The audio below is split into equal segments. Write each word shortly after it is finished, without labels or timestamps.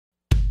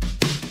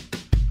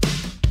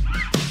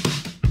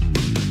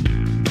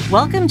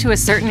Welcome to A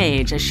Certain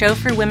Age, a show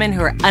for women who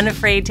are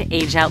unafraid to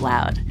age out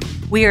loud.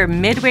 We are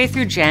midway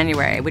through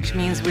January, which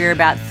means we're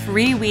about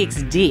 3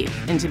 weeks deep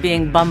into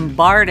being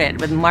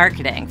bombarded with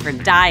marketing for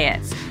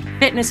diets,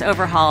 fitness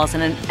overhauls,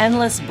 and an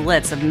endless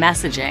blitz of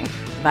messaging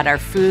about our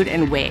food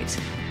and weight.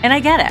 And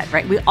I get it,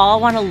 right? We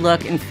all want to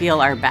look and feel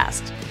our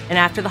best. And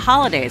after the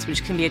holidays,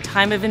 which can be a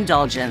time of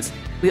indulgence,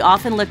 we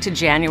often look to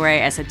January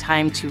as a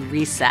time to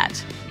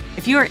reset.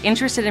 If you are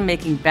interested in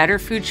making better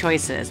food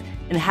choices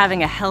and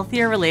having a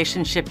healthier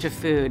relationship to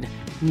food,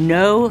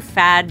 no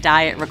fad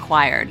diet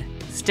required.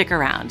 Stick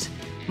around.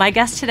 My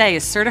guest today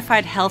is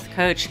certified health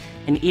coach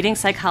and eating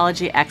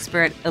psychology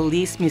expert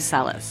Elise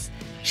Museles.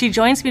 She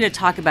joins me to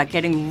talk about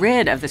getting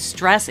rid of the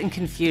stress and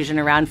confusion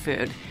around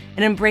food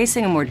and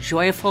embracing a more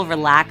joyful,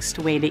 relaxed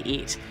way to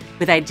eat,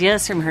 with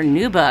ideas from her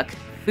new book,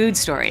 Food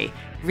Story: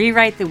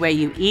 Rewrite the Way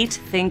You Eat,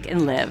 Think,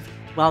 and Live.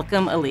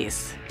 Welcome,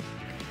 Elise.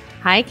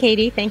 Hi,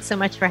 Katie. Thanks so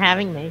much for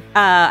having me.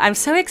 I'm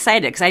so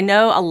excited because I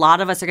know a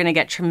lot of us are going to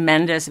get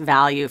tremendous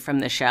value from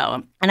the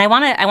show. And I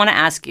want to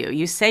ask you,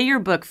 you say your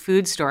book,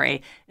 Food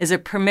Story, is a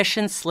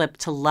permission slip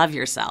to love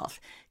yourself.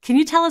 Can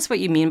you tell us what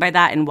you mean by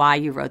that and why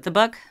you wrote the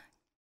book?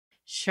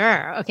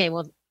 Sure. Okay.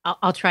 Well,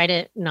 I'll try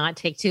to not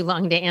take too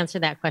long to answer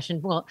that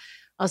question. Well,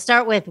 I'll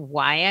start with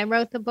why I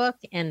wrote the book,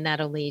 and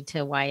that'll lead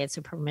to why it's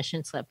a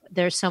permission slip.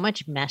 There's so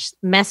much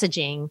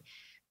messaging.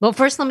 Well,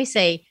 first, let me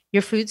say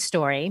your food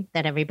story,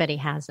 that everybody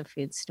has a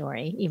food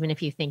story. Even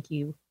if you think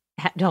you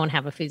don't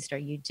have a food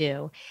story, you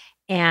do.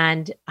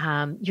 And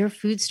your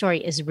food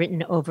story is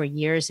written over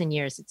years and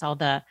years. It's all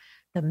the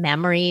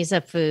memories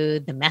of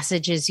food, the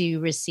messages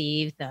you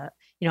receive,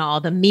 all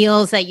the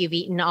meals that you've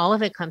eaten, all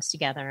of it comes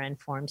together and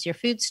forms your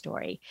food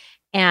story.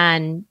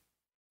 And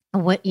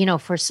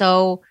for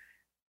so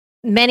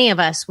many of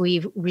us,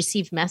 we've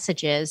received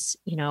messages,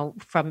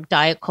 from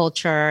diet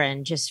culture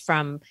and just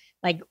from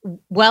like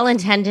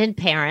well-intended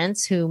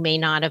parents who may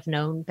not have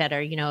known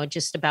better,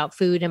 just about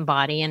food and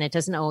body. And it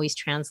doesn't always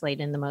translate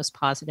in the most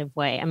positive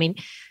way. I mean,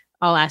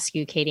 I'll ask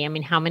you, Katie,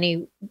 how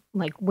many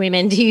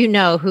women do you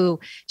know who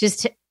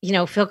just,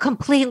 feel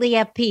completely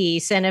at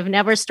peace and have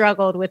never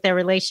struggled with their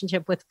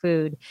relationship with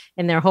food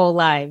in their whole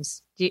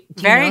lives? Do you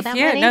very know that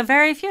few. many? No,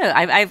 very few.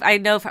 I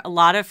know a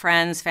lot of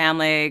friends,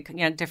 family,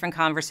 different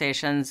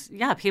conversations.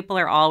 Yeah, people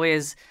are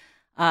always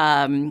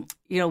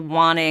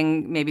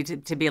wanting maybe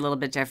to be a little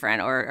bit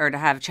different or to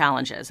have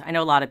challenges. I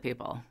know a lot of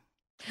people.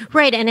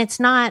 Right. And it's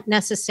not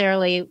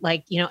necessarily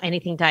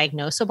anything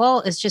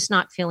diagnosable. It's just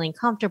not feeling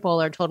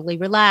comfortable or totally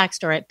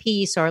relaxed or at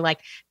peace or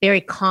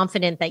very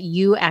confident that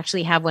you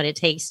actually have what it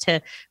takes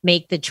to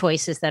make the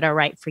choices that are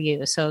right for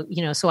you. So,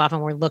 so often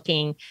we're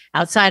looking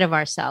outside of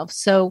ourselves.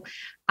 So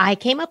I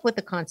came up with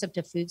the concept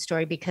of food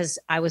story because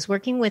I was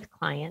working with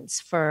clients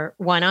for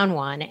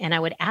one-on-one, and I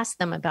would ask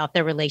them about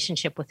their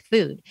relationship with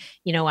food.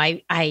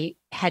 I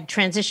had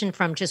transitioned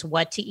from just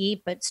what to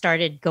eat, but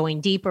started going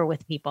deeper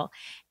with people.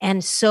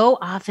 And so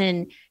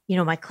often,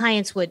 my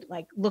clients would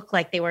look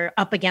like they were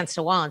up against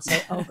a wall and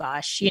say, oh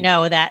gosh,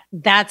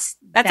 that's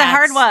a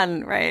hard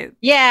one, right?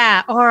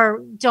 Yeah.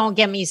 Or don't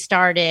get me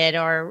started,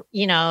 or,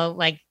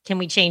 can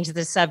we change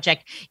the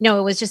subject? It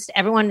was just,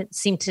 everyone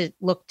seemed to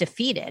look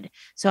defeated.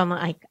 So I'm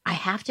like, I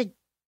have to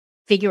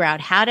figure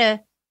out how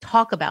to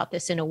talk about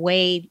this in a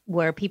way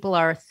where people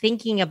are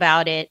thinking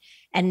about it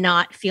and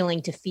not feeling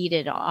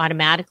defeated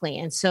automatically.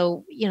 And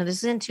so, this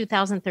is in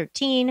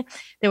 2013.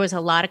 There was a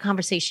lot of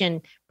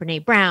conversation,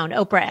 Brene Brown,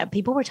 Oprah,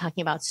 people were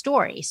talking about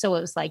story. So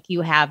it was like,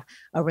 you have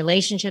a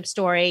relationship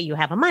story, you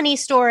have a money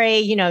story,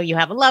 you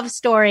have a love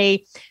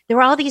story. There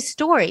were all these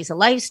stories, a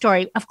life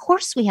story. Of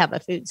course we have a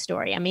food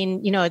story.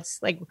 It's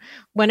like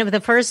one of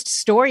the first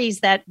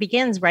stories that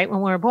begins right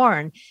when we're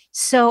born.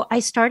 So I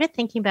started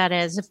thinking about it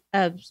as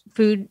a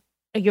food,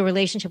 your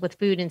relationship with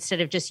food, instead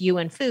of just you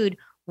and food.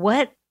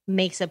 What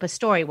makes up a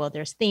story? Well,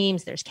 there's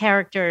themes, there's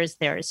characters,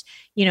 there's,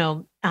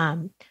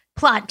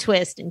 plot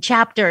twist and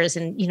chapters,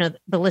 and,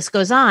 the list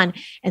goes on.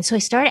 And so I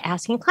started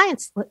asking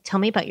clients, tell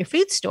me about your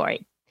food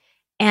story.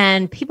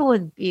 And people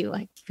would be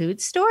like,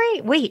 food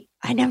story? Wait,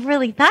 I never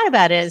really thought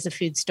about it as a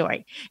food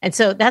story. And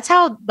so that's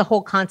how the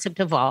whole concept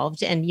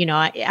evolved. And,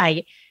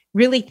 I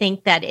really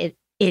think that it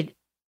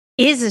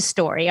is a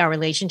story. Our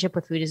relationship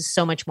with food is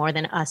so much more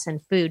than us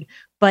and food,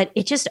 but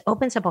it just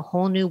opens up a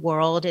whole new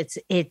world.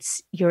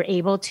 You're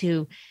able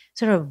to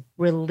sort of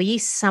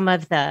release some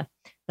of the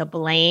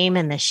blame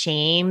and the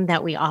shame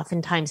that we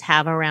oftentimes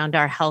have around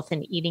our health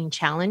and eating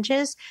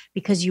challenges,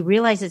 because you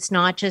realize it's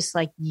not just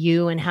like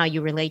you and how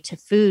you relate to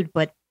food,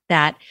 but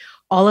that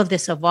all of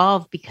this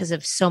evolved because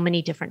of so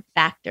many different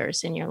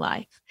factors in your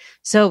life.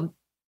 So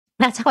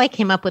that's how I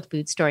came up with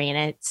Food Story. And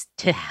it's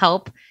to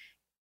help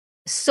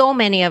so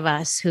many of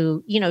us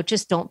who,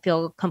 just don't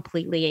feel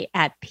completely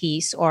at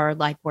peace or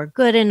like we're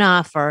good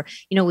enough, or,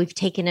 we've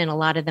taken in a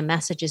lot of the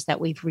messages that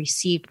we've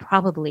received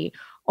probably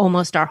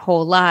almost our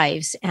whole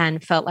lives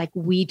and felt like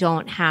we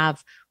don't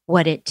have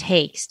what it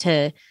takes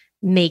to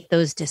make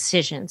those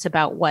decisions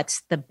about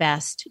what's the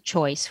best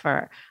choice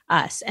for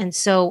us. And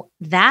so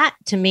that,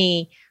 to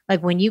me,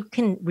 like when you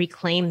can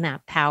reclaim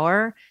that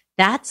power,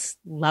 that's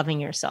loving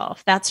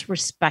yourself. That's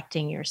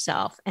respecting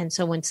yourself. And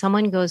so when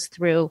someone goes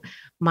through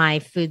my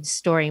food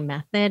story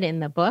method in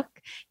the book,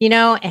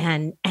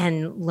 and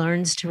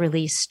learns to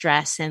release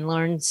stress and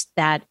learns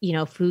that,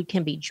 food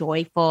can be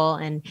joyful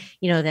and,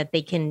 that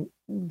they can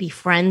be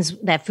friends,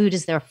 that food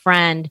is their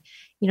friend,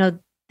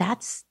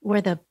 that's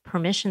where the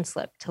permission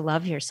slip to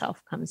love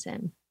yourself comes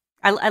in.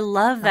 I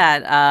love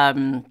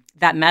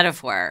that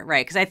metaphor,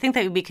 right? Because I think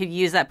that we could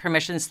use that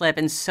permission slip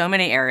in so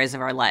many areas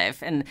of our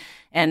life, and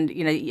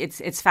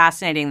it's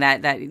fascinating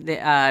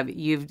that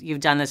you've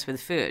done this with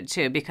food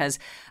too, because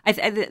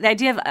the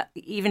idea of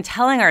even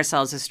telling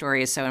ourselves a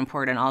story is so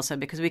important also,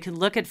 because we could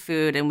look at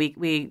food and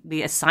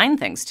we assign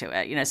things to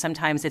it.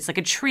 Sometimes it's like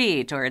a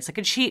treat, or it's like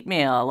a cheat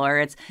meal, or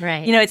it's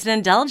right. It's an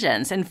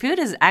indulgence, and food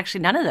is actually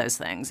none of those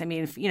things. I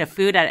mean,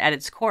 food at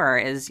its core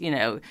is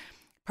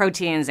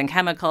proteins and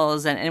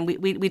chemicals, and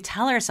we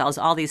tell ourselves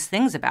all these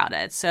things about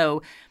it.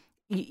 So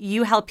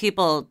you help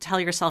people tell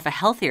yourself a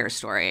healthier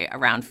story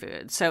around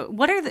food. So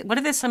what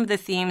are some of the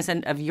themes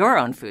of your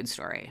own food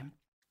story?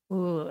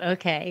 Ooh,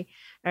 okay.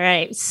 All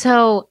right.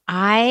 So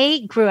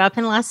I grew up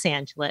in Los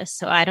Angeles,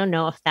 so I don't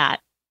know if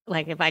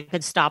I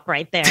could stop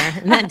right there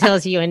and that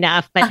tells you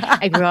enough, but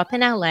I grew up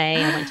in LA.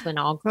 I went to an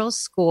all-girls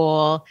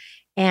school.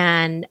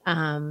 And,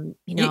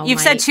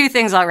 you've said two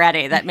things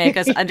already that make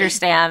us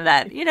understand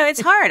that, it's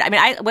hard. I mean,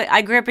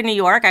 I grew up in New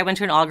York. I went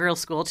to an all-girls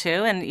school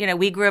too. And,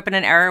 we grew up in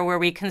an era where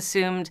we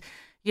consumed,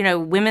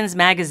 women's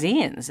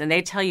magazines, and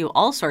they tell you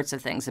all sorts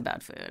of things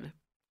about food.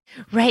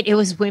 Right. It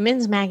was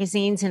women's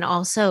magazines. And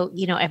also,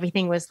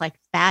 everything was like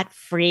fat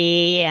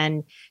free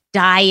and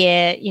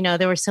diet.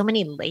 There were so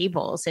many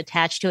labels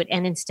attached to it.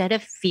 And instead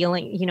of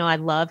feeling, I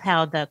love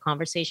how the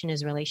conversation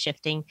is really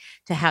shifting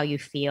to how you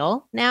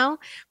feel now,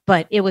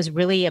 but it was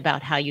really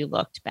about how you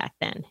looked back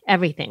then.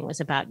 Everything was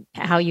about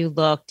how you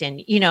looked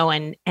and,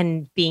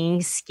 and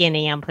being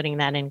skinny. I'm putting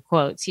that in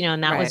quotes,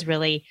 and that was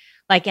really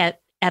like at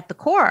the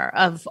core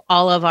of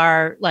all of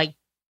our like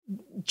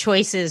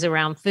choices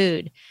around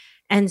food.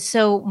 And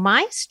so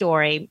my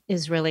story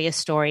is really a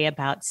story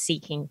about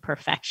seeking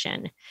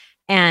perfection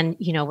and,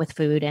 with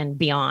food and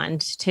beyond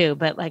too.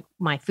 But like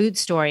my food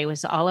story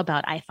was all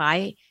about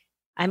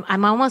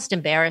I'm almost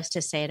embarrassed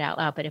to say it out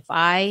loud, but if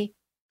I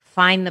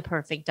find the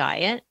perfect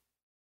diet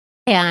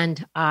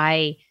and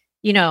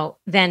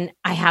then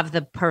I have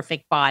the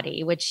perfect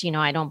body, which,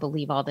 I don't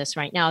believe all this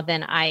right now,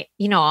 then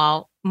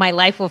my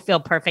life will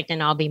feel perfect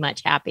and I'll be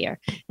much happier.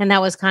 And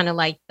that was kind of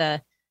like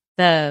the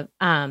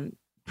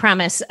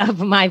premise of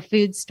my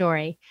food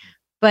story.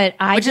 But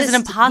which is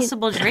an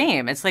impossible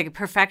dream. It's like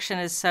perfection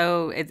is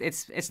so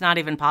it's not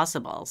even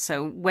possible.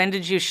 So when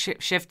did you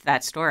shift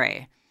that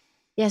story?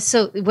 Yeah.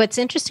 So what's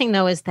interesting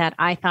though is that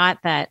I thought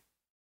that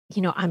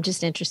I'm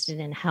just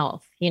interested in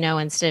health,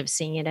 instead of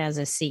seeing it as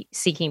a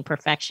seeking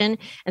perfection.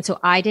 And so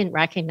I didn't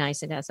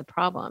recognize it as a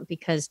problem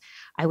because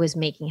I was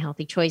making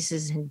healthy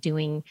choices and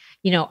doing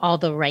all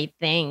the right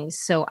things.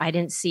 So I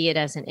didn't see it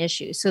as an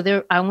issue.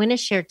 So I'm going to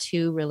share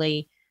two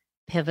really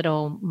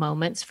pivotal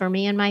moments for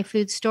me in my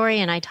food story.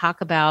 And I talk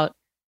about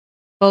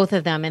both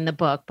of them in the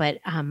book, but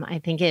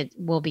I think it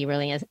will be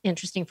really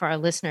interesting for our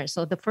listeners.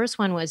 So the first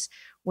one was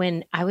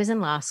when I was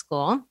in law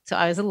school. So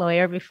I was a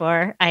lawyer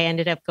before I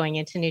ended up going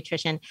into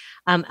nutrition.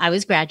 I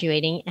was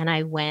graduating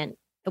and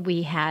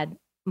we had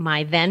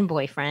my then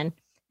boyfriend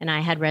and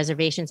I had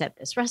reservations at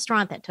this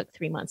restaurant that took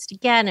 3 months to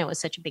get. And it was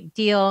such a big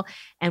deal.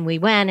 And we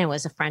went, it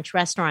was a French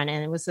restaurant.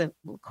 And it was, of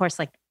course,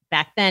 like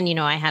back then,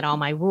 I had all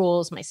my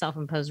rules, my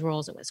self-imposed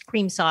rules. It was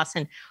cream sauce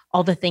and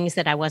all the things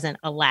that I wasn't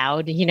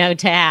allowed,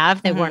 to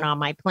have that weren't on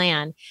my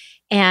plan.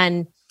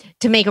 And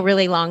to make a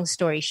really long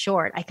story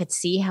short, I could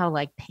see how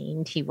like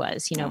pained he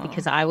was,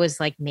 because I was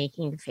like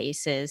making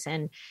faces.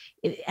 And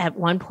at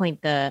one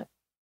point, the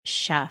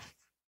chef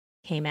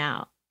came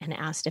out and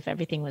asked if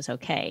everything was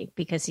okay,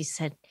 because he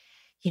said,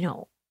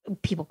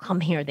 people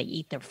come here, they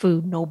eat their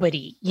food.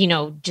 Nobody,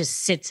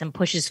 just sits and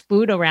pushes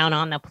food around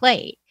on the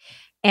plate.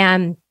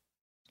 And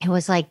it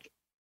was like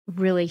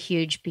really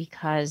huge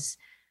because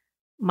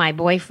my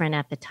boyfriend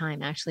at the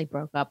time actually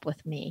broke up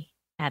with me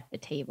at the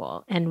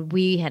table. And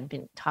we had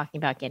been talking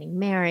about getting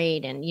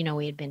married and,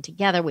 we had been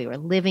together, we were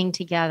living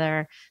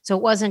together. So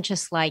it wasn't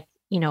just like,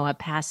 a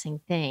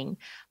passing thing.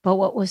 But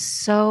what was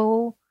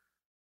so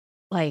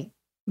like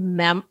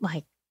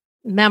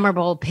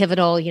memorable,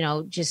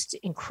 pivotal, just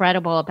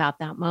incredible about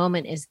that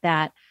moment is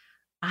that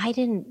I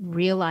didn't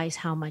realize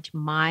how much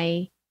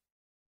my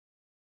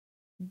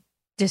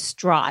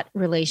distraught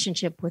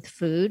relationship with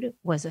food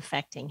was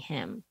affecting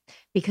him,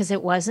 because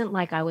it wasn't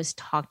like I was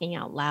talking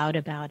out loud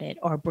about it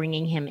or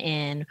bringing him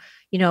in,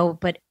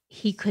 but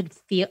he could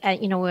feel,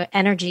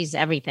 energy is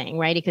everything,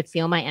 right? He could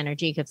feel my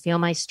energy. He could feel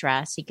my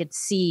stress. He could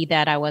see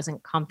that I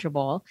wasn't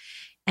comfortable.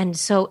 And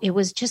so it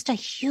was just a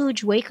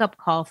huge wake up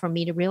call for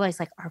me to realize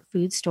like our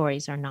food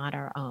stories are not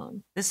our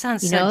own. This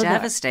sounds so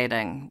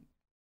devastating.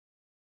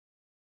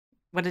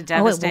 What a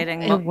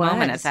devastating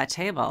moment at that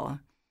table.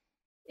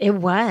 It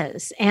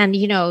was. And,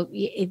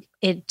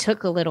 it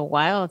took a little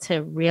while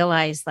to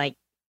realize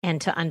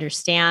and to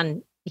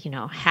understand,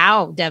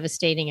 how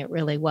devastating it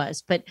really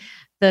was. But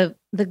the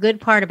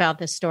good part about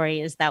this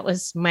story is that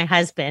was my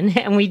husband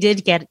and we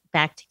did get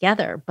back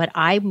together, but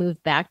I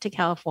moved back to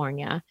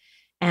California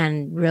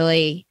and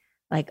really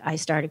I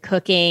started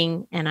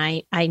cooking and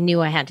I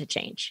knew I had to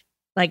change.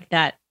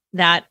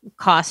 That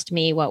cost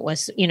me what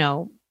was,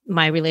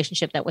 my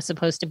relationship that was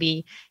supposed to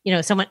be,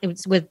 someone it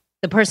was with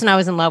the person I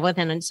was in love with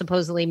and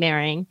supposedly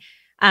marrying.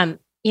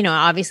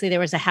 Obviously there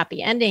was a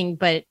happy ending,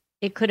 but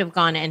it could have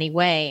gone any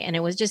way. And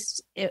it was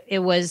just,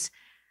 it was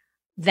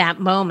that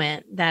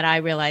moment that I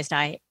realized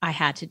I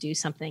had to do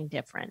something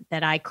different,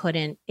 that I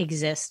couldn't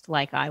exist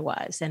like I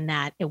was, and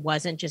that it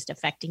wasn't just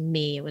affecting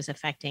me, it was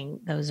affecting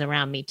those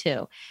around me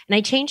too. And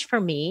I changed for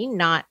me,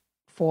 not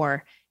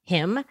for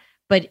him,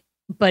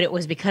 but it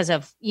was because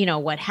of,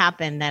 what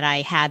happened that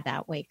I had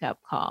that wake up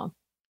call.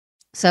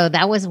 So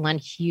that was one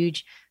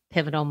huge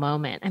pivotal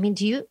moment. I mean,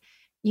 do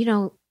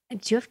you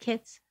have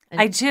kids?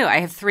 I do. I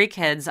have 3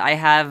 kids. I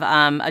have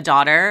a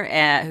daughter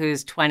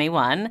who's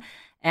 21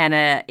 and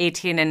a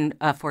 18 and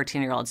a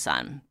 14-year-old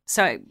son.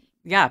 So,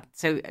 yeah.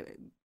 So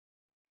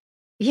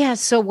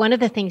one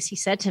of the things he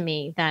said to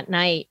me that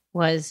night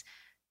was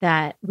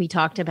that we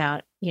talked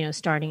about,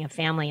 starting a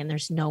family, and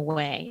there's no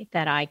way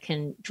that I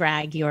can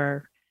drag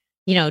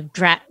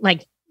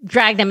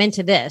drag them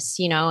into this,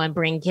 and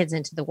bring kids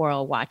into the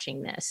world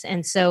watching this.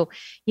 And so,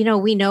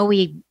 we know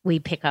we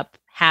pick up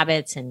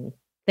habits and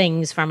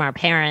things from our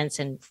parents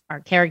and our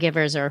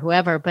caregivers or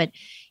whoever, but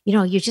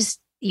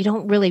you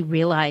don't really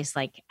realize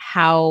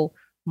how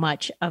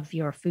much of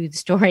your food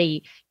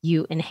story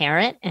you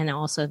inherit and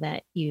also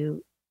that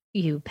you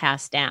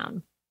pass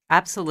down.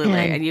 Absolutely.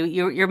 And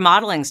you're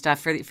modeling stuff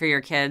for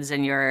your kids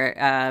and your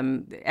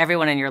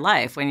everyone in your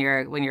life when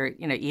you're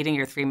eating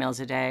your 3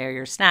 meals a day or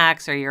your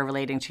snacks or you're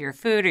relating to your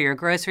food or your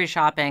grocery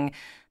shopping.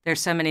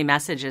 There's so many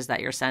messages that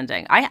you're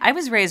sending. I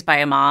was raised by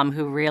a mom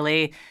who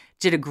really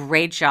did a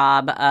great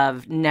job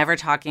of never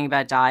talking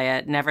about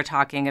diet, never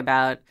talking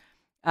about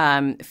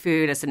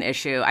food as an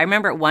issue. I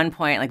remember at one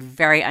point,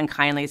 very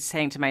unkindly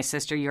saying to my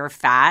sister, "You're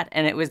fat,"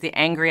 and it was the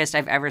angriest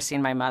I've ever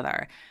seen my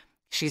mother.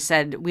 She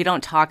said, "We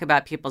don't talk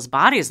about people's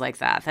bodies like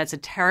that. That's a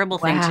terrible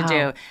thing to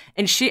do."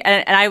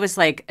 And I was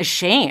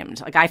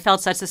ashamed. I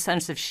felt such a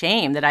sense of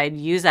shame that I had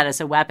used that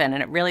as a weapon,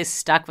 and it really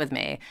stuck with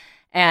me.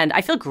 And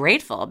I feel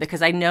grateful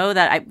because I know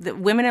that the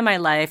women in my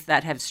life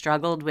that have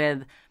struggled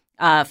with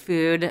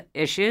food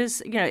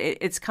issues,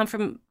 it's come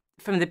from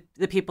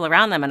the people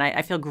around them. And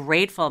I feel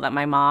grateful that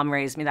my mom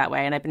raised me that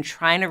way. And I've been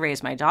trying to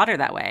raise my daughter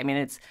that way. I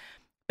mean,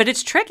 but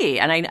it's tricky.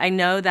 And I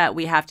know that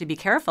we have to be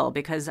careful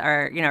because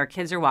our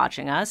kids are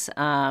watching us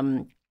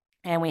and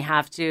we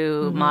have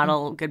to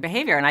model good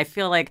behavior. And I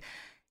feel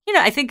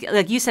I think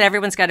you said,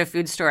 everyone's got a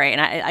food story. And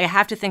I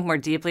have to think more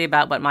deeply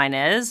about what mine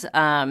is,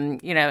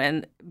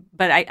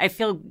 but I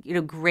feel,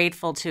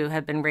 grateful to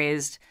have been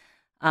raised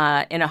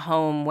in a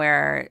home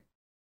where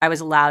I was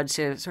allowed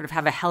to sort of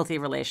have a healthy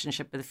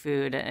relationship with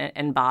food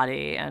and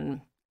body.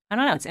 And I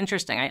don't know, it's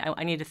interesting.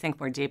 I need to think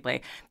more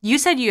deeply. You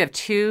said you have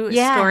 2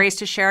 stories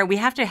to share. We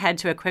have to head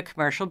to a quick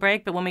commercial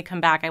break, but when we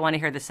come back, I want to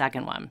hear the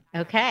second one.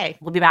 Okay.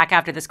 We'll be back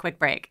after this quick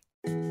break.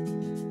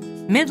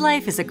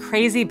 Midlife is a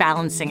crazy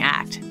balancing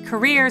act.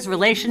 Careers,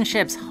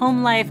 relationships,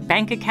 home life,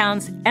 bank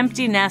accounts,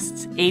 empty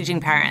nests,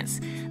 aging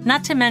parents.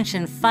 Not to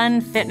mention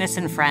fun, fitness,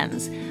 and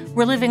friends.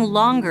 We're living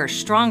longer,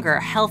 stronger,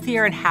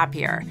 healthier, and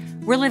happier.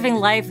 We're living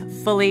life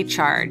fully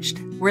charged.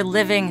 We're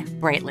living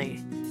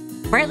Brightly.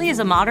 Brightly is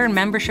a modern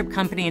membership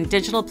company and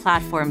digital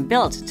platform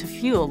built to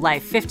fuel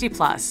life 50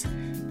 plus.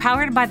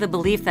 Powered by the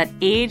belief that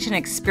age and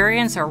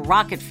experience are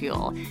rocket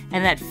fuel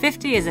and that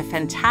 50 is a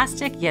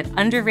fantastic yet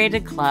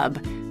underrated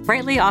club,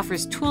 Brightly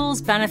offers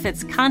tools,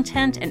 benefits,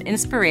 content, and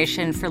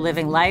inspiration for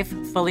living life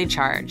fully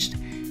charged.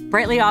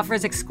 Brightly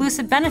offers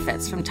exclusive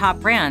benefits from top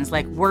brands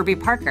like Warby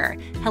Parker,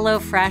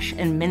 HelloFresh,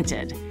 and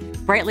Minted.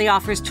 Brightly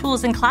offers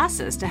tools and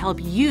classes to help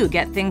you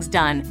get things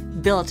done,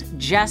 built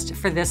just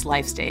for this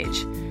life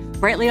stage.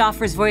 Brightly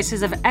offers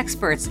voices of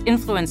experts,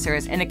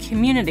 influencers, and a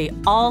community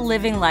all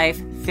living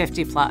life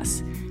 50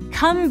 plus.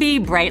 Come be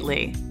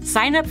Brightly.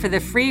 Sign up for the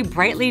free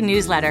Brightly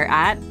newsletter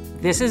at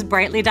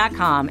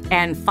thisisbrightly.com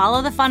and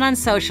follow the fun on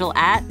social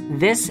at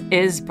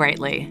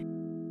thisisbrightly.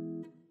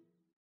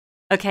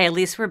 Okay,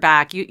 Elise, we're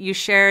back. You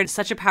shared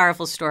such a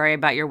powerful story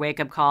about your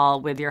wake-up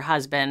call with your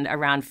husband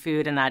around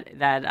food in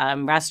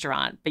that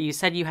restaurant, but you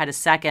said you had a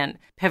second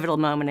pivotal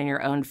moment in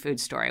your own food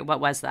story. What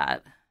was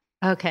that?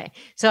 Okay,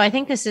 so I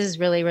think this is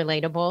really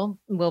relatable,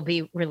 will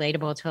be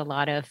relatable to a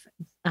lot of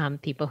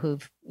people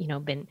who've,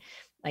 been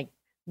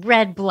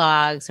read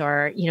blogs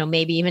or,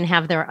 maybe even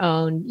have their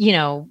own,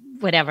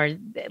 whatever,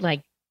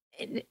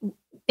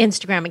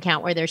 Instagram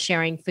account where they're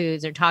sharing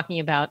foods or talking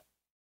about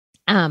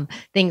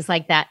things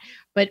like that.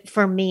 But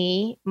for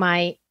me,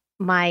 my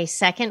my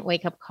second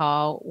wake up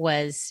call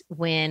was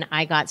when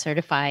I got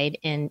certified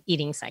in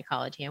eating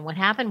psychology. And what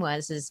happened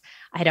is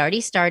I'd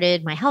already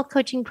started my health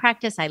coaching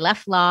practice. I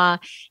left law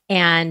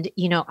and,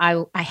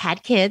 I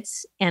had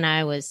kids and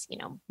I was,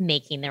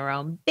 making their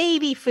own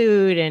baby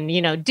food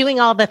and, doing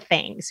all the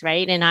things.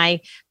 Right. And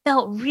I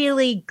felt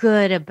really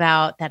good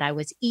about that. I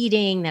was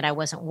eating, that I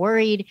wasn't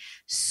worried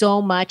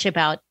so much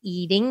about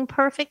eating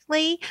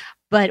perfectly.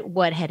 But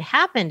what had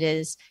happened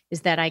is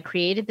that I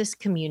created this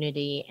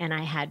community and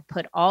I had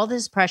put all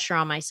this pressure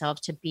on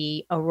myself to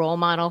be a role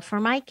model for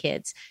my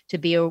kids, to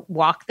be a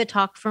walk the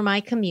talk for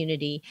my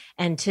community,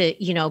 and to,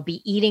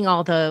 be eating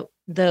all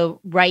the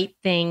right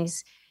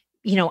things,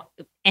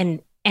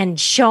 and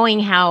showing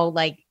how,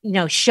 like,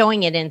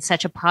 showing it in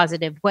such a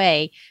positive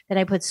way, that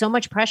I put so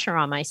much pressure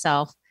on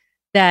myself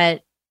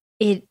that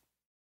it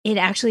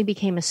actually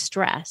became a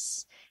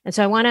stress. And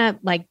so I want to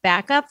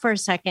back up for a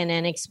second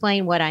and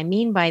explain what I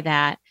mean by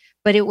that.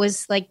 But it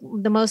was like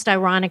the most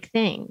ironic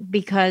thing,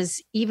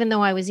 because even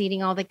though I was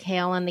eating all the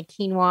kale and the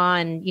quinoa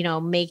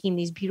and, making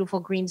these beautiful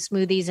green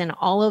smoothies and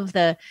all of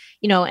the,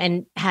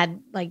 and had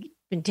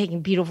been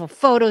taking beautiful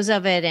photos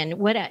of it and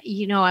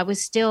I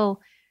was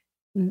still,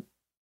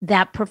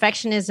 that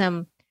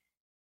perfectionism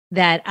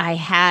that I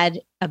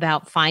had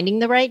about finding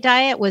the right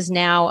diet was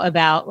now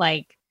about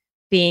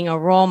being a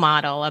role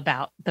model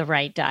about the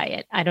right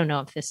diet. I don't know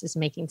if this is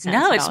making sense.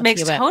 No, it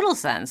makes total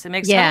sense. It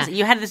makes total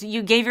sense.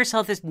 You gave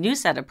yourself this new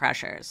set of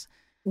pressures.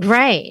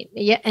 Right.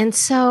 Yeah. And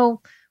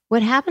so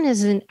what happened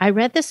is I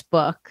read this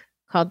book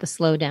called The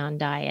Slow Down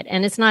Diet,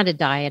 and it's not a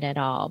diet at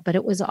all, but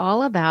it was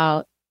all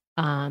about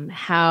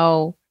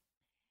how,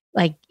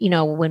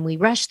 when we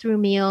rush through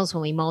meals,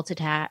 when we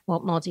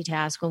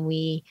multitask, when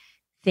we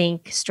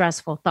think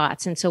stressful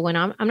thoughts. And so when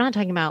I'm not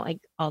talking about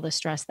all the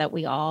stress that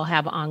we all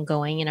have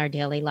ongoing in our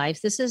daily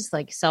lives. This is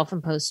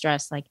self-imposed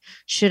stress.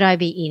 Should I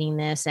be eating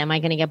this? Am I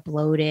going to get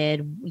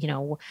bloated?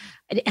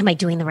 Am I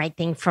doing the right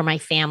thing for my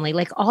family?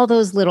 All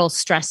those little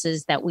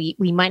stresses that we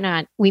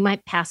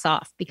might pass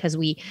off because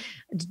we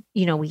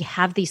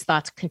have these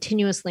thoughts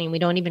continuously and we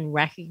don't even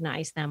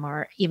recognize them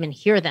or even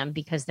hear them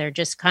because they're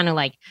just kind of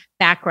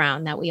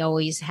background that we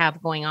always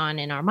have going on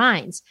in our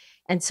minds.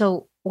 And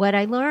so what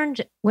I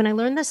learned when I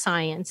learned the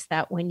science,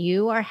 that when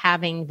you are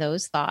having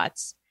those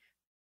thoughts,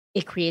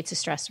 it creates a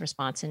stress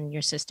response in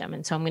your system.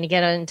 And so I'm going to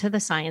get into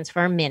the science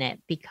for a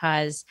minute,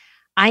 because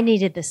I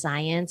needed the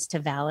science to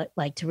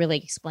to really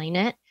explain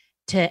it,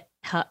 to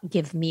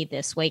give me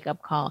this wake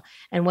up call.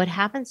 And what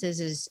happens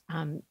is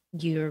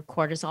your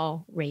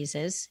cortisol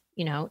raises,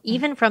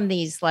 even from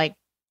these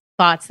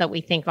thoughts that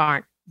we think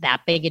aren't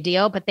that big a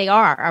deal, but they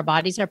are. Our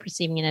bodies are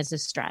perceiving it as a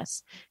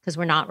stress because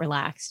we're not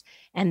relaxed.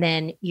 And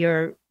then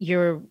your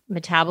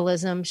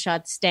metabolism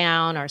shuts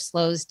down or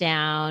slows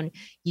down.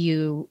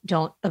 You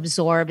don't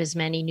absorb as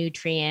many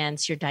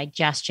nutrients. Your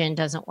digestion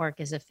doesn't work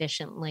as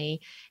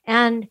efficiently.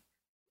 And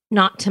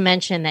not to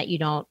mention that you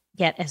don't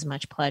get as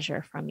much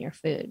pleasure from your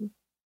food.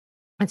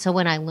 And so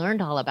when I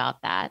learned all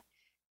about that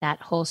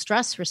whole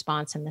stress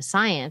response in the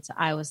science,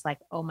 I was like,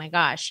 oh my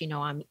gosh,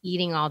 I'm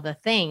eating all the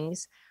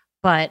things,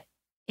 but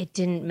it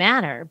didn't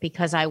matter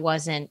because I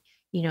wasn't,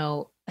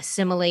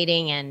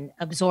 assimilating and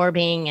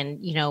absorbing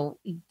and,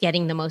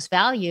 getting the most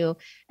value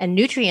and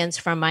nutrients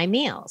from my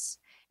meals.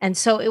 And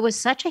so it was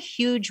such a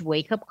huge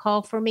wake up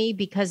call for me,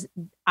 because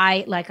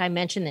like I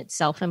mentioned, that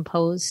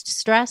self-imposed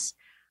stress,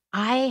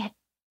 I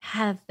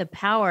have the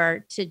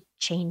power to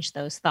change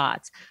those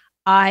thoughts.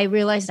 I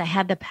realized I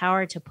had the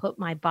power to put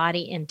my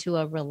body into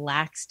a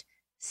relaxed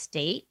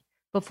state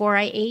before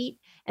I ate.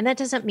 And that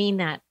doesn't mean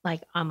that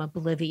I'm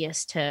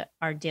oblivious to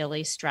our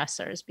daily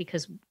stressors,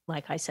 because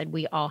like I said,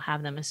 we all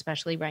have them,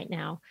 especially right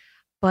now.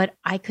 But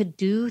I could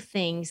do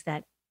things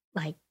that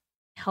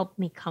help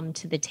me come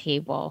to the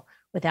table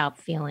without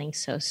feeling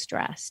so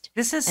stressed.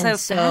 This is so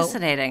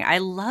fascinating. I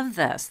love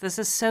this. This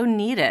is so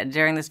needed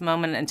during this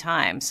moment in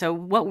time. So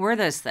what were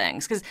those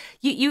things? Because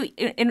you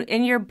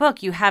in your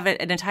book, you have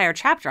an entire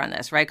chapter on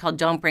this, right? Called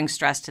Don't Bring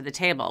Stress to the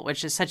Table,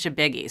 which is such a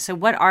biggie. So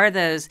what are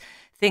those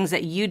things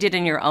that you did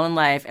in your own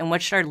life, and what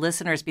should our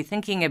listeners be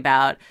thinking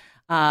about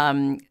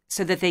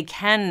so that they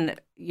can,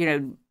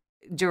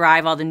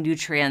 derive all the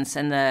nutrients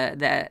and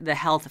the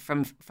health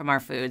from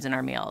our foods and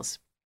our meals?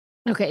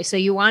 Okay, so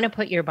you want to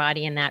put your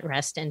body in that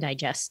rest and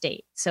digest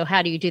state. So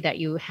how do you do that?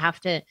 You have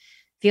to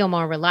feel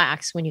more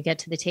relaxed when you get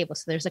to the table.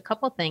 So there's a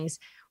couple things.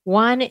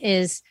 One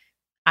is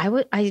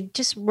I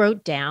just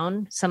wrote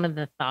down some of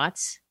the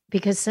thoughts,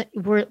 because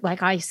we're,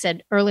 like I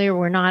said earlier,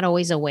 we're not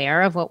always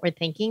aware of what we're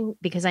thinking,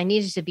 because I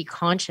needed to be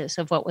conscious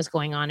of what was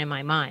going on in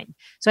my mind.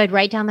 So I'd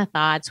write down the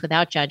thoughts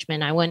without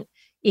judgment. I wouldn't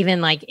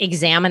even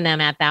examine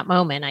them at that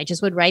moment. I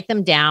just would write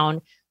them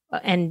down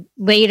and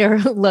later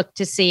look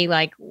to see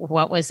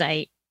what was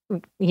I,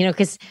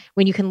 because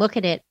when you can look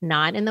at it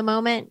not in the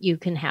moment, you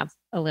can have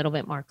a little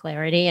bit more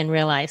clarity and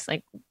realize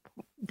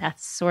that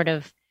sort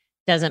of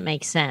doesn't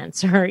make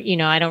sense, or,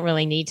 I don't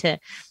really need to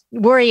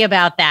worry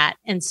about that.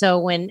 And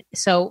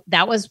so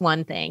that was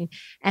one thing.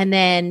 And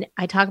then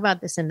I talk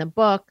about this in the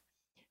book.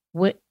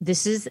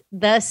 This is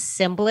the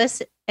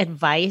simplest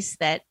advice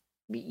that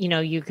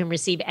you can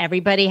receive,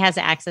 everybody has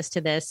access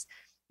to this.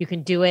 You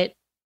can do it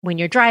when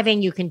you're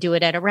driving, you can do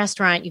it at a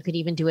restaurant, you could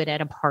even do it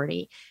at a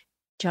party.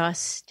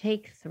 Just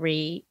take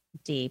 3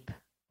 deep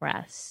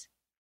breaths.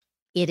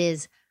 It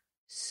is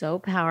so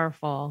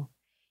powerful.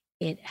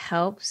 It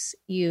helps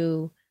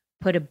you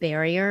put a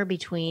barrier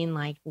between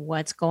like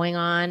what's going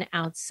on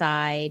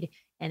outside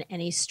and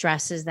any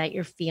stresses that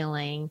you're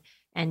feeling.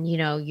 And,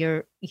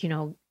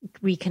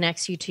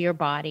 reconnects you to your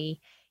body.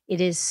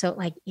 It is so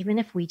like, even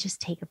if we just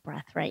take a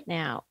breath right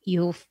now,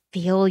 you'll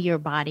feel your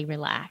body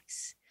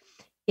relax.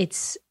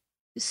 It's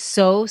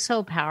so,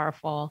 so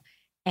powerful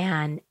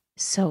and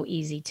so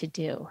easy to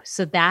do.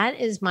 So that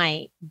is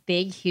my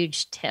big,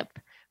 huge tip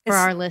for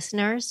our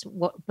listeners.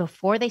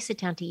 Before they sit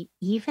down to eat,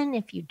 even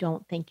if you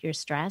don't think you're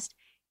stressed,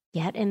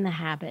 get in the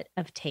habit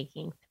of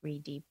taking 3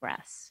 deep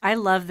breaths. I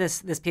love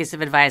this piece of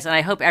advice, and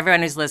I hope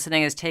everyone who's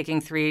listening is taking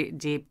 3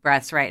 deep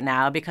breaths right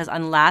now, because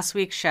on last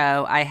week's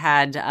show, I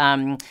had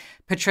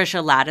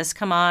Patricia Lattice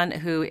come on,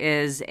 who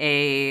is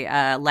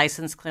a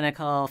licensed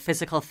clinical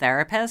physical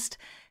therapist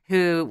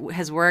who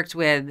has worked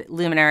with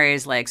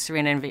luminaries like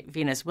Serena and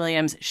Venus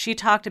Williams. She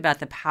talked about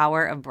the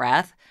power of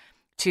breath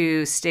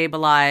to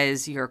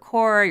stabilize your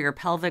core, your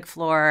pelvic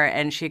floor,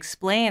 and she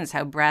explains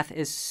how breath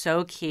is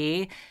so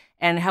key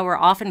and how we're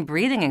often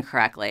breathing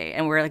incorrectly,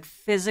 and we're like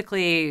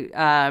physically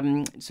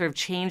sort of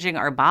changing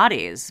our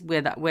bodies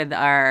with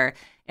our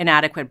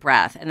inadequate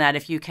breath. And that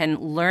if you can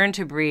learn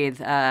to breathe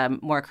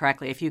more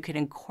correctly, if you can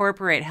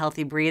incorporate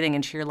healthy breathing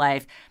into your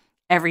life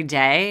every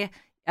day,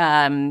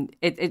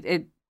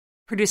 it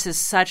produces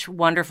such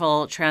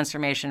wonderful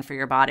transformation for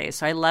your body.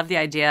 So I love the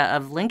idea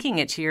of linking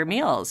it to your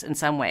meals in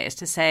some ways,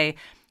 to say,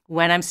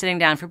 when I'm sitting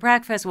down for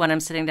breakfast, when I'm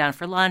sitting down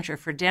for lunch or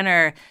for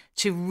dinner,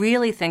 to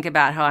really think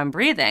about how I'm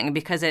breathing,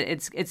 because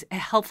it's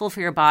helpful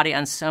for your body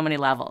on so many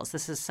levels.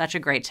 This is such a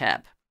great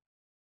tip.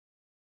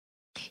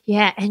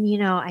 Yeah. And,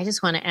 I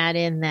just want to add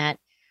in that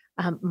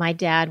my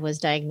dad was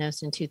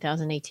diagnosed in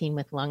 2018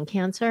 with lung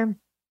cancer,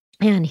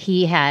 and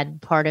he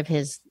had part of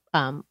his,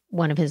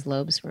 one of his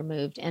lobes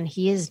removed, and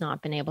he has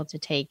not been able to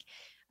take,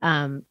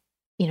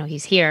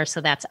 he's here,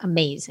 so that's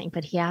amazing,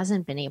 but he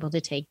hasn't been able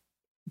to take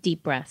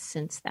deep breaths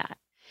since that.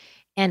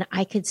 And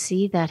I could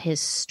see that his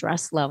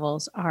stress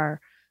levels are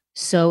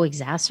so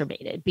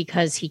exacerbated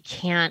because he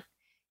can't,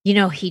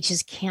 he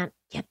just can't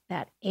get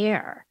that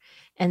air.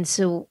 And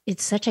so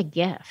it's such a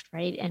gift,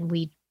 right? And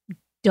we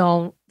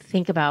don't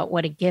think about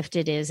what a gift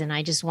it is. And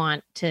I just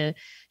want to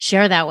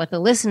share that with the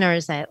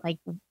listeners, that like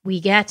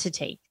we get to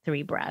take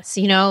 3 breaths,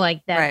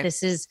 like that. Right.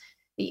 This is,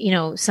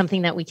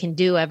 something that we can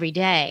do every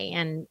day.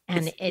 And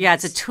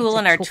it's a tool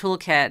in our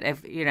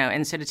toolkit,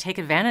 and so to take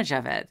advantage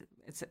of it.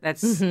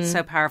 That's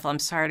so powerful. I'm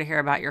sorry to hear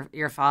about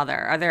your father.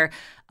 Are there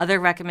other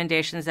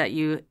recommendations that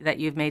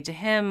you've made to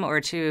him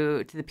or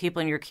to the people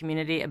in your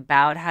community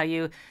about how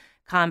you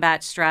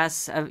combat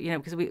stress?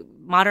 Because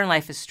modern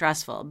life is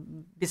stressful.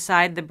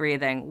 Beside the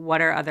breathing,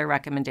 what are other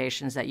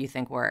recommendations that you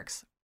think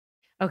works?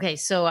 Okay,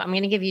 so I'm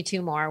going to give you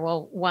 2 more.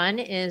 Well, one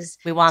is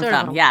we want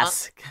them.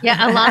 Yes.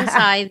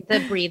 Alongside the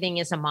breathing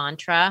is a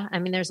mantra. I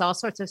mean, there's all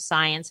sorts of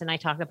science, and I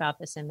talk about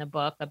this in the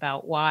book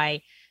about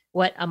what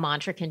a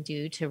mantra can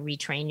do to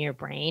retrain your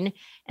brain.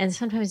 And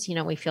sometimes,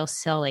 we feel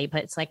silly,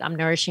 but it's like, I'm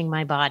nourishing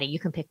my body. You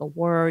can pick a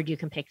word, you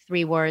can pick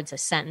 3 words, a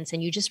sentence,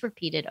 and you just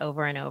repeat it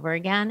over and over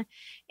again.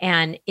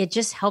 And it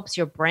just helps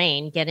your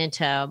brain get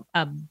into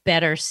a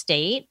better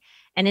state.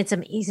 And it's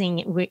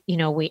amazing. We,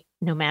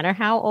 no matter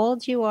how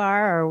old you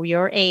are or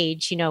your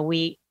age,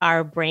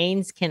 our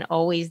brains can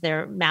always,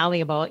 they're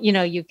malleable.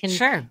 You can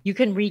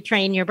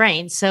retrain your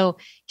brain. So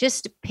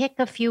just pick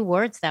a few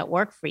words that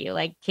work for you.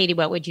 Like, Katie,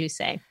 what would you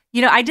say?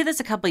 I did this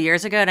a couple of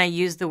years ago, and I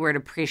used the word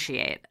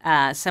appreciate.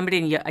 Somebody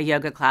in a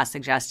yoga class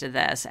suggested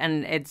this,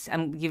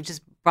 and you've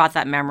just brought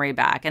that memory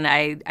back. And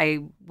I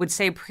would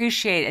say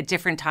appreciate at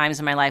different times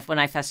in my life when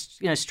I felt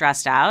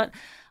stressed out,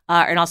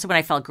 and also when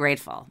I felt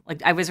grateful.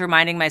 Like I was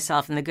reminding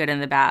myself in the good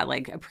and the bad,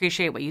 like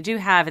appreciate what you do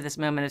have at this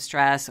moment of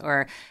stress,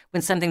 or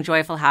when something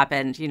joyful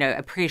happened,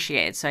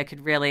 appreciate. So I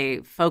could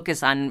really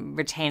focus on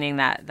retaining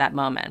that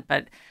moment.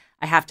 But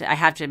I have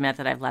to admit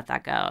that I've let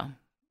that go.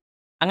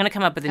 I'm going to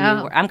come up with a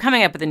new word. I'm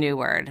coming up with a new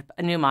word,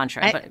 a new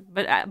mantra.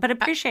 But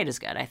appreciate is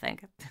good, I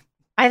think.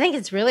 I think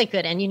it's really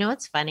good. And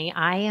it's funny.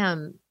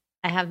 I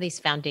have these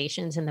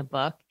foundations in the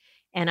book,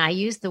 and I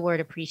use the word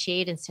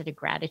appreciate instead of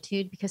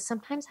gratitude, because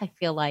sometimes I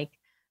feel like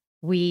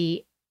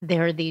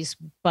there are these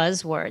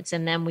buzzwords,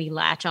 and then we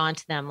latch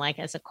onto them like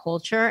as a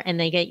culture, and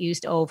they get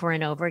used over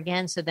and over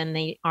again. So then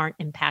they aren't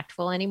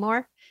impactful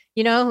anymore.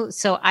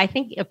 So I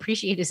think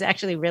appreciate is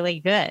actually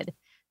really good,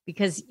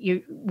 because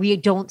we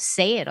don't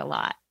say it a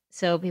lot.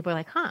 So people are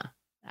like,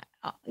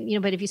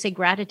 but if you say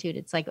gratitude,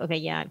 it's like, okay,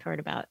 yeah, I've heard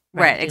about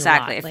right.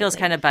 Exactly. It feels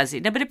kind of buzzy.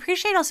 No, but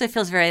appreciate also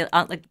feels very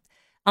like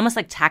almost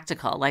like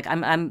tactical. Like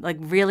I'm like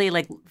really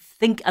like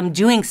think I'm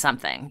doing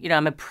something.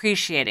 I'm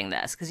appreciating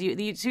this, because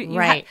you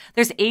right.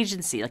 There's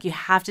agency. Like you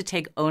have to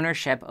take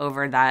ownership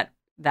over that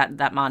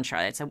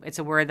mantra. It's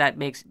a word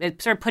that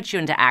it sort of puts you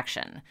into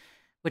action,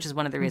 which is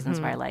one of the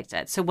reasons why I liked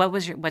it. So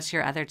what's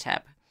your other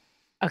tip?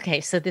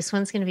 Okay, so this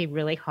one's going to be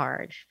really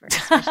hard,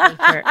 especially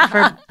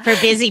for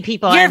busy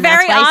people. You're And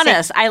that's very why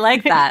honest. I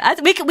like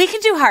that. We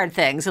can do hard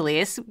things,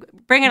 Elise.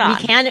 Bring it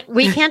on.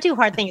 we can do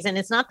hard things, and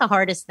it's not the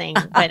hardest thing.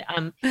 But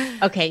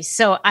okay,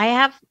 so I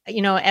have,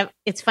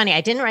 it's funny.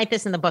 I didn't write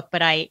this in the book,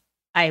 but I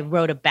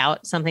wrote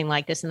about something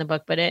like this in the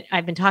book. But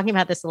I've been talking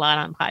about this a lot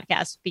on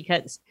podcasts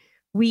because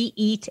we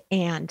eat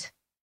and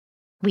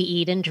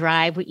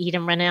drive, we eat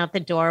and run out the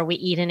door, we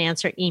eat and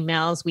answer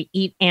emails, we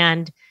eat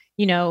and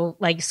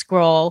like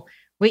scroll.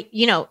 We,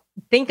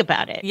 think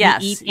about it.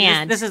 Yes. We eat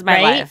and this is my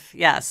right? life.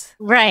 Yes.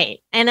 Right.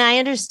 And I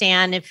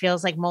understand it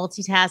feels like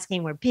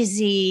multitasking. We're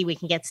busy. We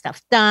can get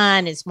stuff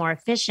done. It's more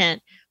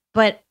efficient.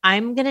 But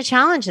I'm going to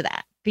challenge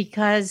that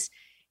because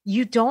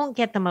you don't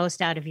get the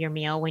most out of your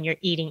meal when you're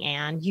eating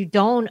and you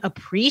don't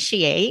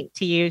appreciate,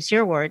 to use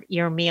your word,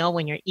 your meal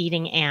when you're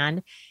eating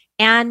and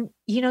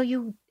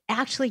you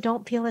actually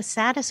don't feel as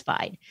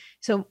satisfied.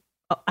 So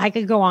I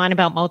could go on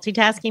about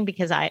multitasking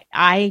because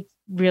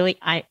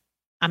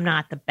I'm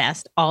not the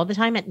best all the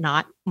time at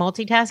not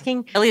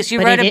multitasking. Elise,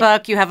 you wrote a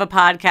book, you have a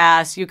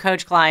podcast, you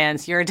coach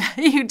clients, you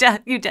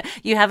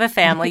have a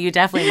family, you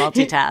definitely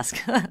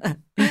multitask.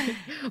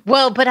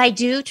 Well, but I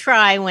do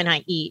try when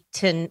I eat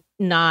to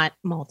not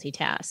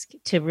multitask,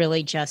 to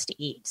really just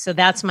eat. So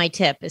that's my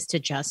tip, is to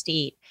just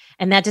eat.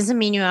 And that doesn't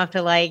mean you have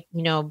to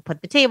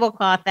put the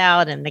tablecloth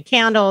out and the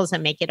candles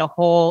and make it a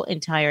whole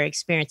entire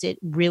experience. It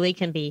really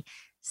can be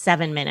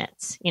 7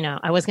 minutes.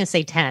 I was going to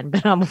say 10,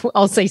 but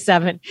I'll say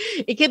 7.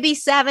 It could be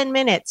 7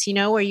 minutes,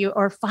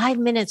 or 5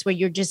 minutes where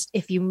you're just,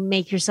 if you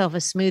make yourself a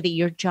smoothie,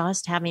 you're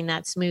just having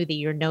that smoothie.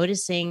 You're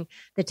noticing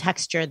the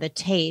texture, the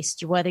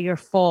taste, whether you're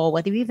full,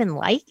 whether you even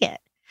like it.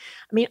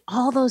 I mean,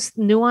 all those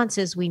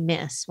nuances we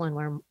miss when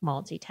we're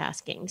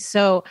multitasking.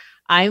 So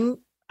I'm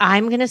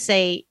going to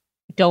say,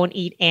 don't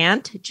eat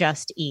and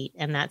just eat.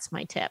 And that's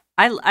my tip.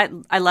 I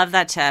love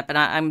that tip, and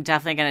I'm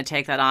definitely going to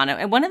take that on.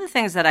 And one of the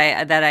things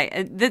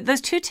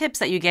those 2 tips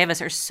that you gave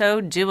us are so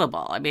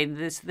doable. I mean,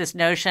 this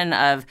notion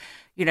of,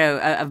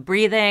 of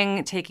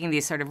breathing, taking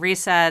these sort of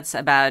resets,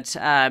 about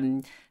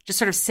just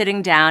sort of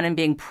sitting down and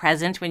being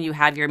present when you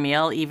have your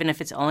meal, even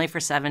if it's only for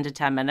 7 to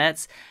 10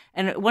 minutes.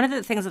 And one of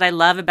the things that I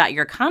love about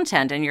your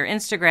content and your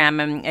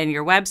Instagram and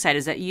your website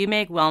is that you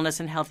make wellness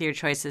and healthier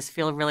choices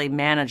feel really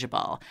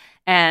manageable.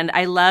 And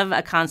I love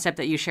a concept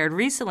that you shared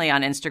recently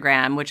on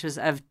Instagram, which was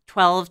of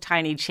 12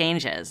 tiny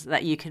changes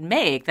that you can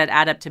make that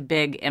add up to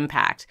big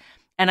impact.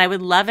 And I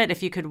would love it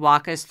if you could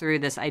walk us through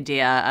this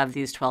idea of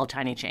these 12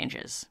 tiny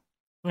changes.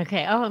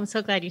 Okay. Oh, I'm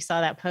so glad you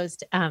saw that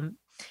post.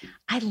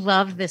 I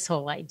love this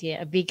whole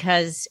idea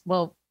because,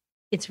 well,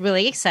 it's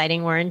really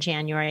exciting. We're in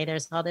January.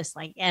 There's all this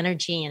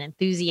energy and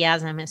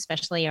enthusiasm,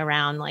 especially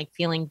around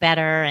feeling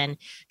better and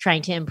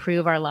trying to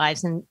improve our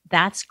lives. And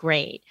that's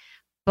great.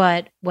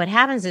 But what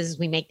happens is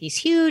we make these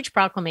huge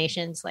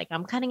proclamations, like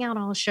I'm cutting out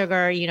all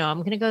sugar, I'm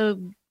going to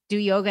go do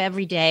yoga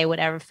every day,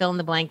 whatever, fill in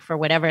the blank for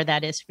whatever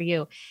that is for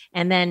you.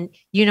 And then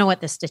what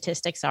the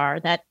statistics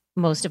are, that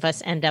most of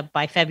us end up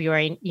by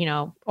February,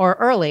 or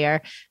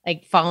earlier,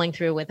 falling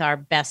through with our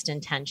best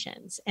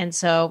intentions. And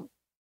so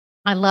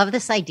I love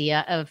this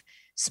idea of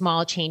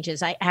small changes.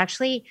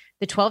 The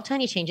 12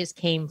 tiny changes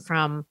came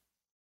from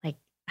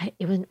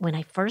when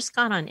I first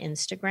got on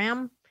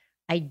Instagram,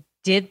 I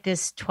did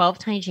this 12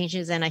 tiny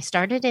changes and I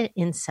started it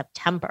in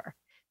September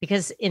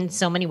because in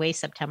so many ways,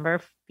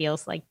 September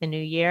feels like the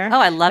new year. Oh,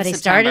 I love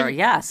September.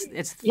 Yes.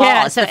 It's fall.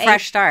 Yeah, it's a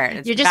fresh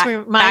start. You're just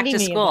reminding me. Back to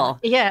school.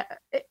 Yeah.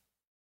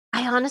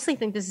 I honestly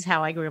think this is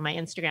how I grew my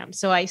Instagram.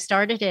 So I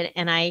started it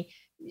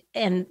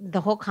and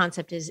the whole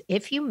concept is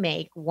if you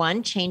make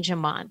one change a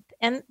month,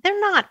 and they're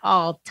not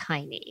all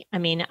tiny. I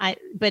mean,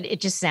 but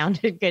it just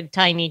sounded good,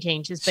 tiny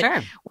changes. But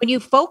sure. When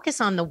you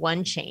focus on the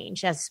one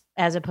change as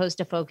opposed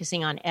to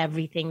focusing on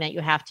everything that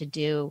you have to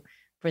do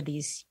for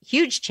these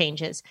huge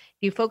changes, if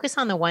you focus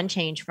on the one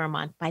change for a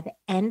month, by the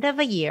end of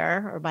a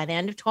year or by the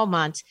end of 12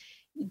 months,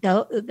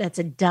 that's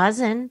a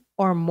dozen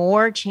or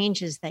more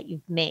changes that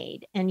you've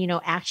made. And,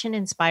 action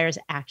inspires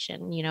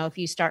action. If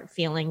you start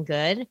feeling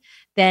good,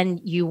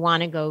 then you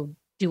want to go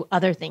do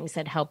other things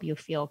that help you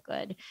feel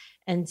good.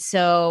 And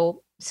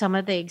so some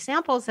of the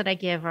examples that I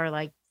give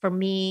are for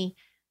me,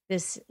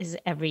 this is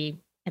at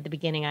the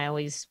beginning, I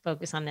always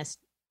focus on this: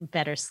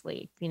 better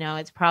sleep.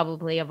 It's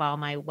probably of all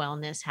my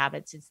wellness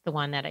habits, it's the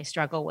one that I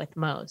struggle with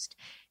most.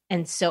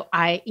 And so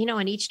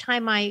and each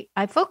time I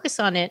focus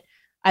on it,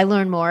 I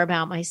learn more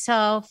about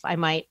myself. I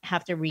might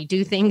have to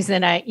redo things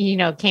that I,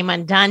 came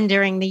undone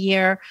during the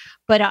year,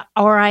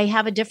 or I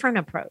have a different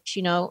approach,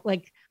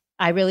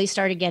 I really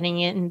started getting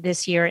in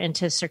this year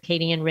into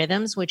circadian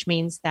rhythms, which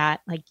means that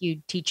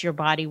you teach your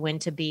body when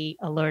to be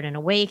alert and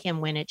awake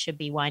and when it should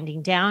be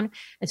winding down.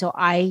 And so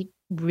I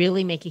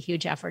really make a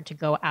huge effort to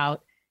go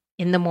out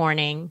in the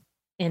morning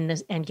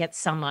and get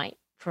sunlight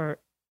for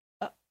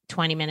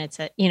 20 minutes,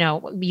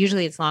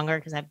 usually it's longer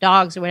because I have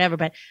dogs or whatever,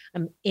 but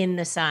I'm in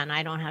the sun.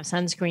 I don't have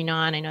sunscreen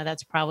on. I know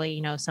that's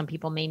probably, some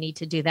people may need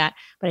to do that,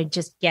 but I'm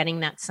just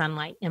getting that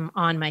sunlight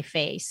on my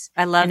face.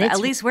 I love And that. it's,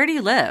 Elise, where do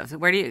you live?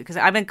 Because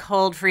I'm in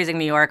cold, freezing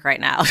New York right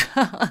now.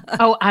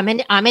 oh, I'm in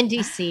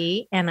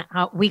DC, and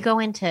we go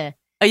into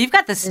Oh, you've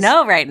got the this.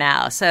 snow right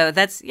now. So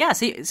that's, yeah.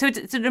 So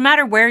no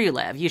matter where you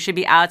live, you should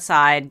be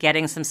outside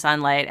getting some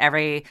sunlight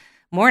every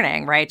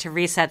morning, right? To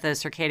reset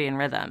those circadian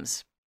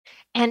rhythms.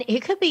 And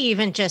it could be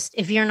even just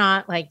if you're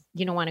not like,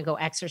 you don't want to go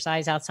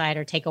exercise outside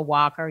or take a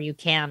walk, or you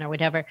can or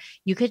whatever,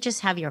 you could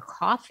just have your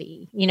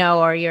coffee,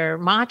 or your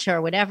matcha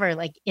or whatever,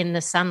 like in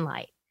the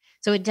sunlight.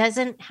 So it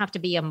doesn't have to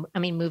be I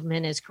mean,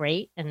 movement is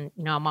great, and,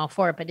 I'm all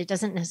for it, but it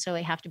doesn't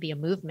necessarily have to be a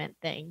movement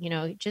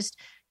thing, just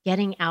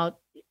getting out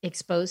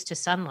exposed to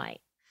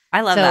sunlight.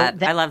 I love So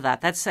that. I love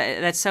that. That's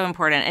so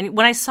important. And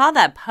when I saw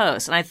that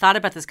post and I thought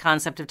about this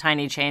concept of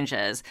tiny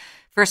changes,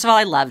 first of all,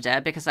 I loved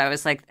it because I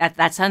was like,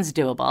 that sounds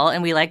doable,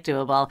 and we like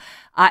doable.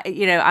 I'm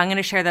going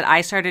to share that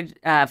I started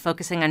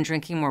focusing on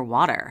drinking more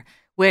water,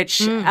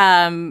 which,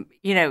 in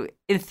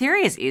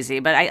theory is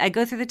easy. But I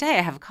go through the day,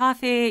 I have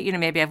coffee,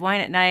 maybe I have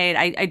wine at night.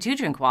 I do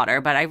drink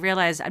water, but I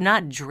realize I'm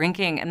not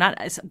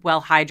as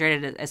well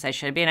hydrated as I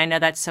should be, and I know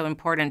that's so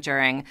important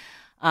during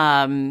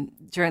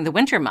the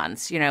winter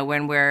months,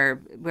 when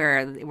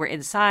we're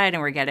inside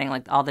and we're getting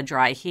like all the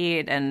dry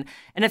heat, and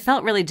it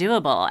felt really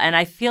doable. And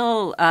I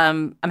feel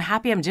I'm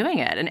happy I'm doing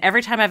it. And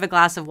every time I have a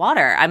glass of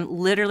water, I'm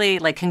literally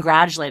like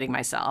congratulating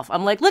myself.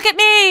 I'm like, look at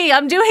me,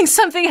 I'm doing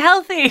something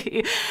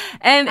healthy,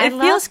 and it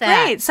feels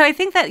great. So I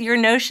think that your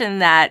notion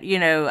that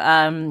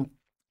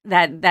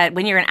that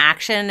when you're in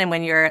action and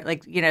when you're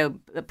like,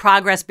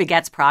 progress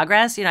begets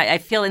progress, I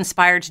feel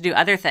inspired to do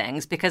other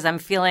things because I'm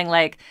feeling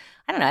like,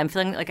 I don't know, I'm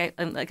feeling like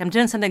I'm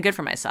doing something good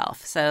for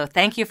myself. So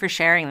thank you for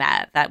sharing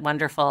that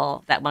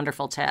wonderful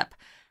tip.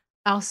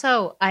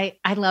 Also, I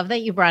love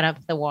that you brought up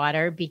the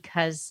water,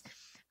 because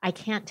I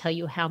can't tell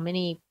you how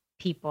many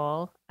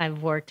people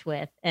I've worked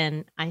with,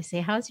 and I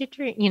say, how's your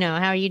drink?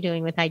 How are you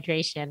doing with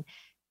hydration?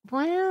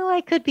 Well,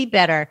 I could be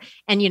better.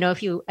 And,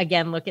 if you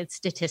again look at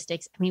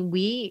statistics, I mean,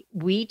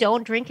 we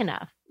don't drink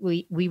enough.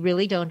 We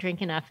really don't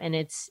drink enough. And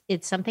it's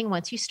something,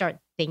 once you start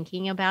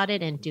thinking about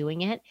it and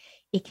doing it,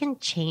 it can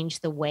change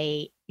the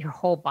way your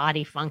whole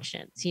body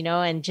functions,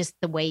 and just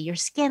the way your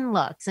skin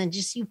looks, and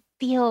just you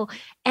feel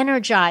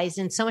energized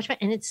and so much better.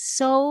 And it's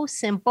so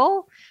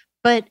simple,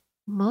 but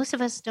most of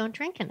us don't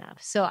drink enough.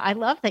 So I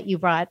love that you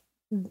brought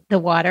the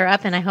water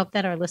up, and I hope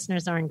that our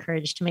listeners are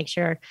encouraged to make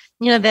sure,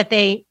 that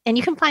and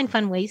you can find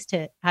fun ways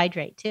to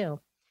hydrate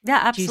too. Yeah,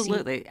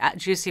 absolutely.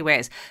 Juicy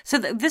ways. So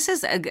this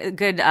is a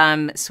good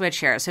switch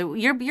here. So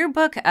your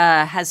book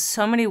has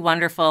so many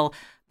wonderful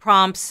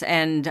prompts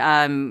and,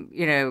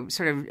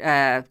 sort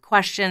of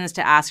questions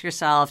to ask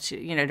yourself to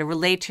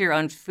relate to your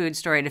own food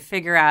story, to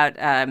figure out,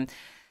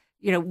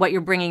 what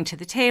you're bringing to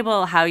the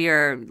table, how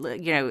you're,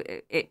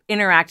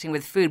 interacting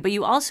with food. But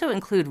you also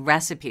include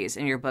recipes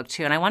in your book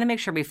too. And I want to make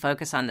sure we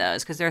focus on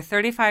those because there are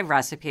 35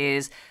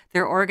 recipes.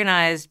 They're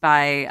organized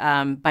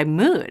by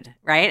mood,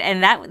 right?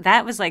 And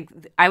that was like,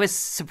 I was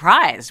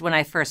surprised when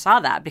I first saw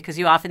that, because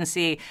you often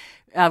see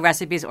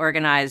recipes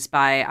organized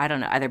by, I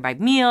don't know, either by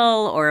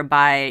meal or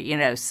by,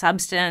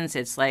 substance.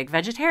 It's like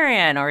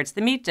vegetarian, or it's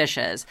the meat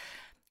dishes.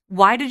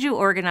 Why did you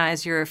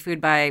organize your food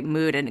by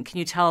mood? And can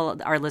you tell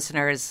our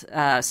listeners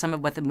some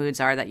of what the moods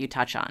are that you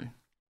touch on?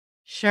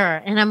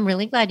 Sure. And I'm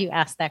really glad you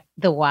asked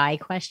the why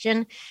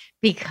question,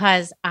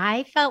 because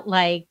I felt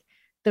like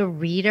the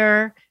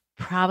reader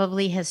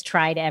probably has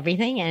tried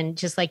everything. And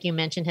just like you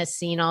mentioned, has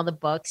seen all the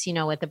books,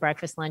 with the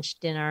breakfast, lunch,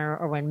 dinner,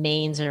 or when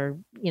Maines are,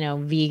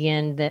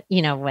 vegan, that,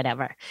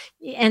 whatever.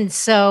 And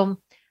so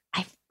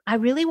I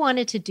really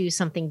wanted to do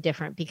something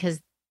different, because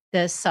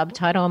the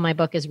subtitle of my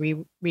book is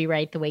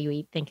Rewrite the Way You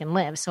Eat, Think, and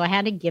Live. So I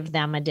had to give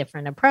them a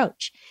different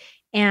approach.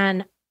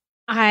 And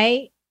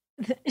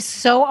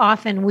so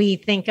often we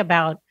think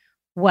about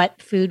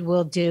what food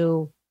will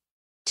do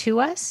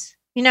to us.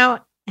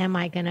 Am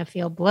I going to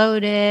feel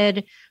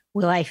bloated?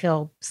 Will I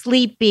feel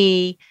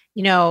sleepy?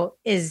 Am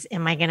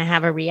I going to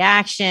have a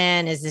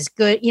reaction? Is this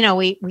good?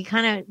 We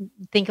kind of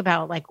think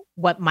about like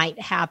what might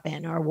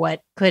happen or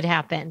what could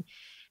happen.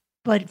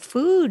 But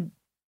food,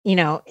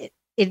 it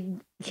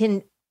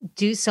can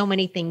do so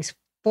many things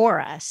for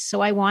us.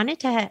 So I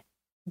wanted to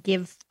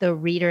give the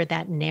reader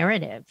that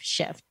narrative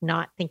shift,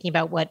 not thinking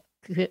about what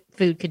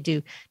food could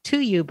do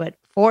to you, but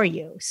for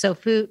you. So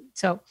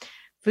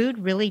food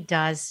really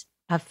does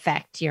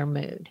affect your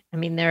mood. I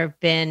mean,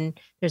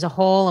 there's a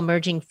whole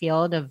emerging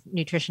field of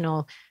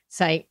nutritional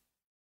psychiatry,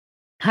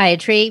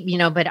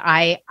 but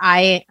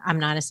I'm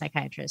not a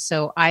psychiatrist.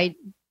 So I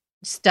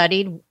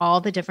studied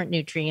all the different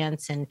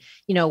nutrients and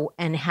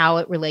how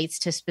it relates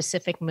to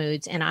specific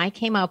moods. And I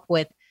came up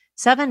with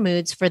 7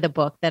 moods for the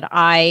book that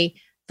I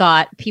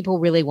thought people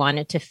really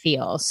wanted to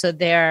feel. So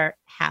they're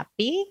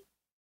happy,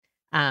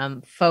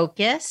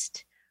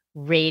 focused,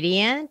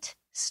 radiant,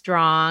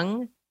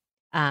 strong,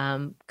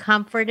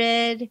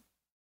 comforted.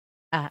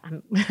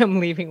 I'm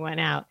leaving one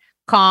out.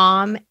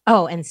 calm,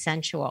 and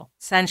sensual.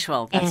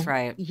 Sensual, that's And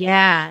right.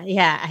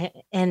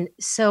 and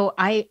so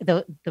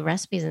the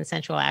recipes in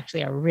Sensual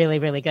actually are really,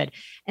 really good.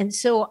 And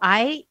so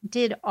I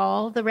did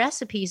all the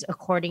recipes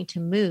according to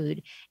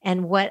mood.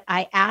 And what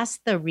I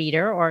asked the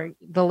reader or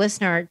the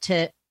listener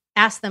to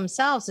ask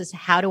themselves is,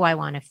 how do I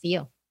want to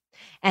feel?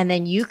 And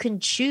then you can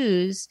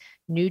choose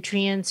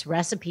nutrients,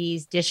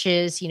 recipes,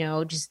 dishes,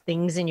 just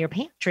things in your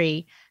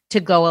pantry to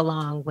go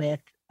along with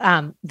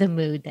the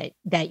mood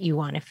that you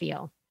want to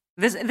feel.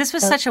 This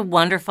was So such a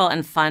wonderful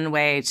and fun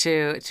way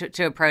to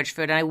approach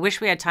food, and I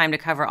wish we had time to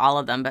cover all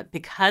of them. But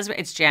because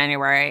it's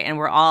January and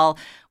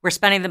we're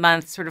spending the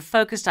month sort of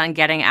focused on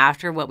getting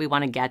after what we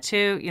want to get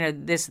to.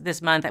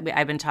 This month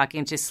I've been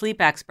talking to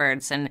sleep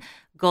experts and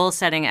goal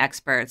setting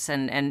experts,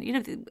 and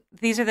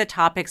these are the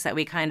topics that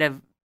we kind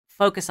of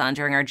focus on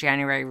during our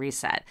January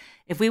reset.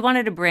 If we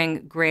wanted to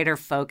bring greater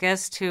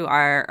focus to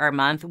our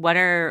month, what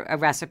are a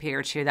recipe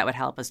or two that would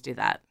help us do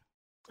that?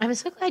 I'm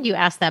so glad you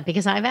asked that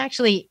because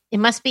it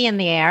must be in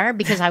the air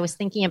because I was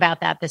thinking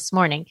about that this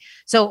morning.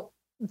 So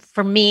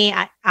for me,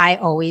 I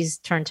always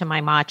turn to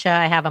my matcha.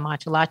 I have a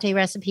matcha latte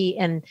recipe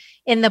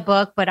in the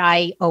book, but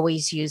I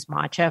always use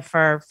matcha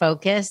for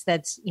focus.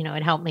 That's,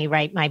 it helped me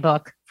write my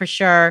book for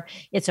sure.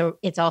 It's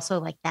also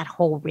like that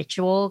whole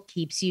ritual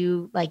keeps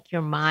you like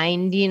your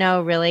mind,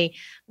 really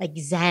like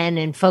zen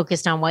and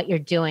focused on what you're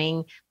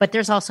doing. But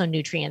there's also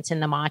nutrients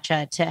in the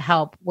matcha to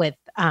help with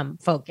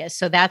focus.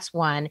 So that's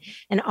one.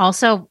 And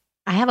also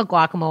I have a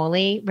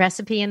guacamole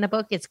recipe in the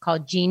book. It's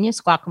called Genius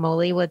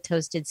Guacamole with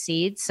Toasted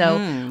Seeds. So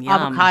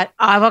Yum.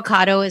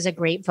 avocado is a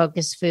great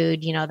focus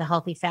food. The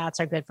healthy fats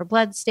are good for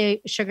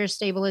sugar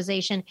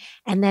stabilization.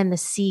 And then the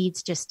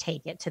seeds just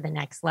take it to the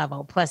next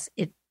level. Plus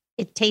it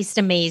tastes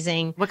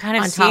amazing. What kind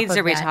of on top seeds of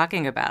are we that.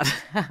 talking about?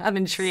 I'm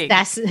intrigued.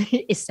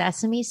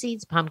 Sesame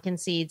seeds, pumpkin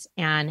seeds,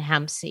 and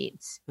hemp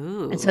seeds.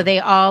 And so Ooh. they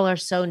all are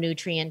so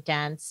nutrient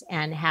dense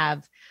and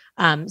have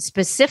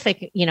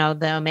specific,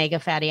 the omega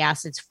fatty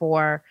acids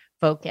for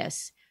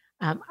focus.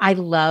 I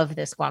love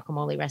this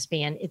guacamole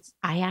recipe, and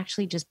I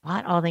actually just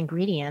bought all the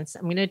ingredients.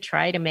 I'm going to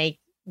try to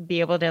be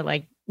able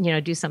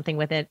to do something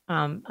with it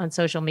on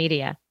social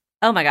media.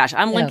 Oh my gosh,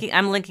 I'm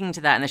So, linking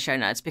to that in the show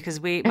notes because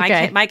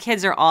okay. my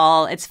kids are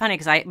all. It's funny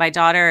because my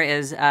daughter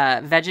is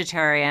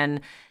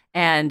vegetarian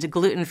and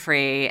gluten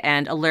free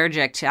and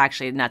allergic to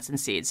actually nuts and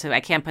seeds, so I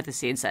can't put the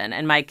seeds in.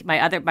 And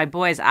my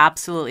boys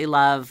absolutely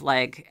love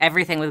like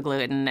everything with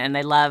gluten, and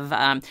they love.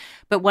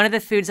 But one of the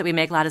foods that we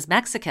make a lot is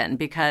Mexican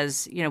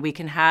because we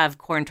can have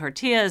corn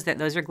tortillas that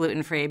those are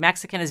gluten free.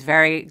 Mexican is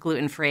very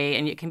gluten free,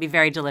 and it can be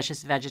very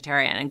delicious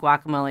vegetarian. And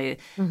guacamole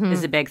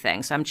is Mhm. a big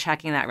thing, so I'm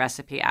checking that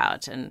recipe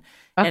out and.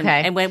 And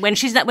Okay. and when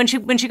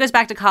she goes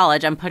back to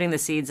college, I'm putting the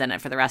seeds in it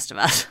for the rest of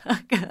us.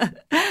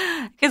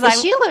 Because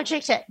Is she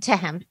allergic to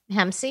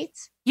hemp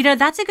seeds?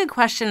 that's a good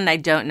question, and I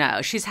don't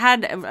know. She's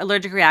had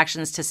allergic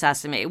reactions to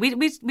sesame.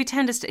 We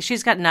tend to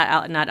she's got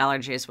nut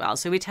allergy as well,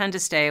 so we tend to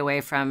stay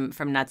away from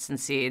nuts and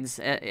seeds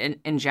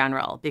in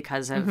general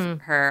because of Hmm.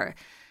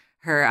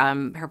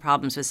 her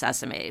problems with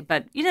sesame.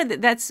 But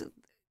that's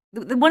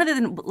one of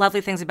the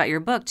lovely things about your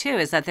book too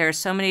is that there are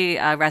so many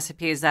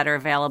recipes that are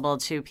available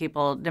to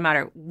people no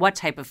matter what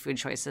type of food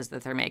choices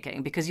that they're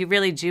making, because you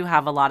really do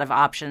have a lot of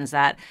options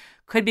that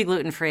could be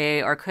gluten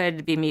free or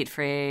could be meat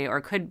free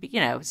or could be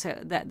so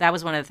that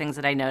was one of the things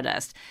that I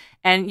noticed.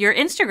 And your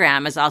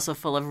Instagram is also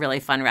full of really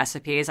fun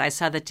recipes. I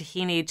saw the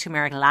tahini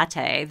turmeric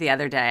latte the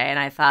other day and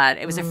I thought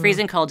it was a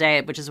freezing cold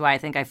day, which is why I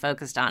think I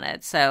focused on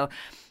it. So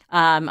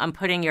I'm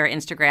putting your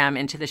Instagram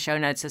into the show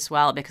notes as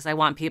well because I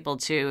want people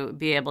to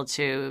be able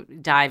to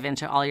dive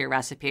into all your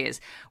recipes.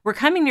 We're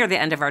coming near the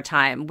end of our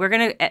time. We're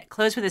going to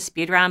close with a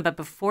speed round, but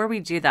before we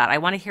do that, I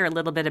want to hear a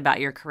little bit about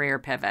your career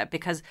pivot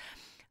because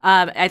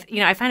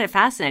I find it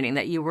fascinating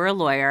that you were a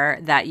lawyer,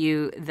 that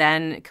you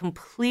then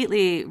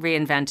completely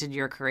reinvented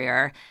your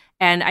career.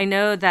 And I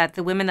know that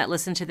the women that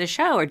listen to the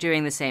show are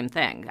doing the same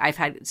thing. I've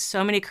had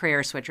so many career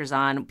switchers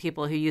on,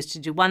 people who used to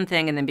do one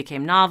thing and then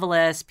became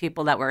novelists,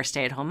 people that were a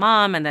stay-at-home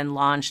mom and then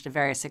launched a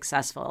very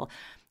successful,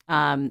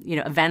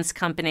 events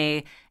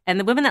company. And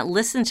the women that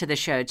listen to the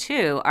show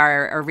too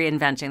are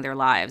reinventing their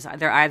lives.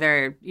 They're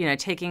either,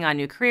 taking on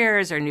new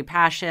careers or new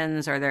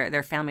passions, or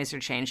their families are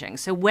changing.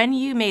 So when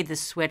you made the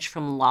switch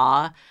from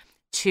law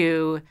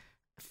to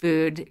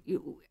food,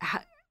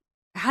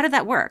 how did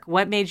that work?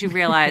 What made you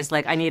realize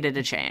like I needed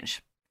to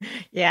change?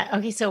 Yeah.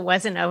 Okay. So it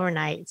wasn't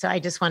overnight. So I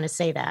just want to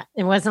say that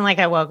it wasn't like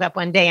I woke up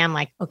one day. I'm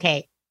like,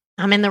 okay,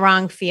 I'm in the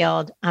wrong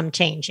field. I'm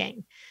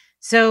changing.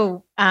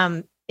 So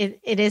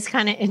it is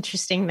kind of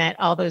interesting that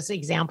all those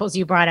examples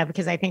you brought up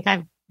because I think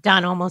I've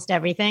done almost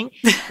everything,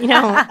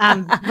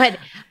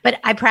 but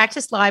I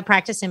practiced law. I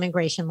practiced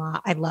immigration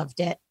law. I loved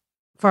it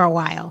for a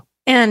while.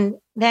 And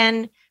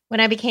then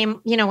when I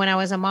became, when I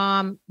was a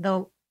mom,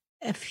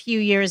 a few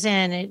years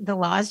in, the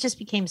laws just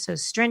became so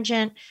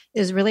stringent.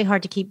 It was really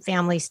hard to keep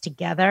families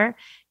together.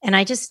 And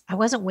I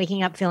wasn't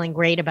waking up feeling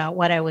great about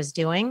what I was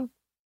doing.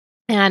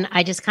 And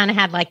I just kind of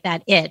had like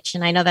that itch.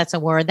 And I know that's a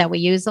word that we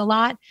use a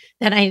lot,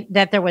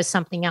 that there was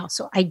something else.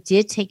 So I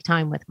did take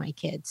time with my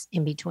kids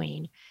in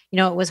between.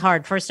 It was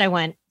hard. First, I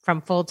went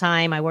from full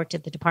time. I worked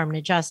at the Department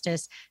of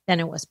Justice. Then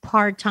it was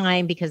part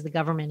time because the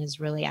government is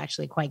really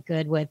actually quite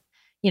good with,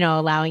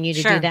 allowing you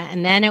to do that.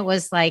 And then it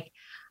was like,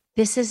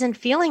 this isn't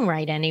feeling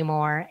right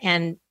anymore.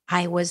 And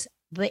I was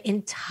the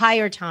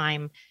entire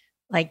time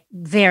like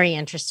very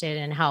interested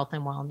in health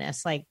and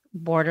wellness, like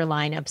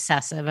borderline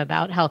obsessive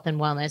about health and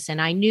wellness. And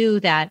I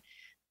knew that,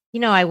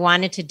 I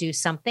wanted to do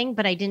something,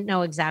 but I didn't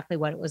know exactly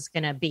what it was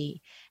going to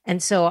be.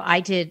 And so I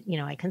did,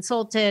 I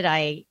consulted,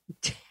 I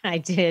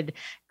did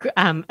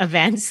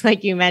events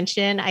like you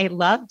mentioned. I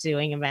love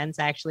doing events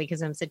actually,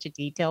 because I'm such a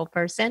detail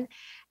person.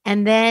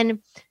 And then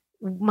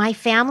my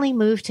family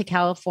moved to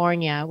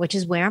California, which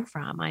is where I'm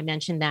from. I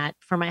mentioned that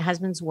for my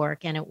husband's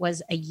work, and it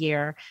was a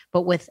year,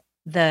 but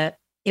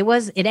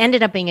it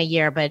ended up being a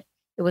year, but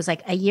it was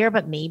like a year,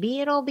 but maybe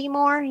it'll be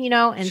more,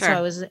 And so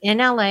I was in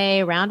LA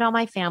around all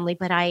my family,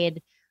 but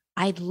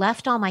I'd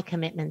left all my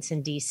commitments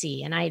in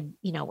DC, and I,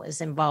 was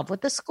involved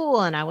with the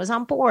school, and I was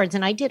on boards,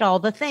 and I did all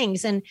the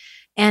things.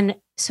 And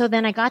so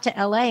then I got to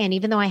LA, and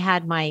even though I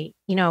had my,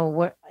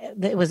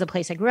 it was a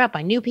place I grew up,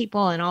 I knew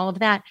people and all of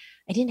that,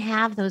 I didn't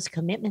have those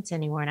commitments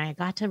anymore. And I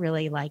got to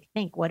really like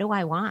think, what do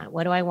I want?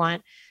 What do I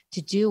want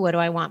to do? What do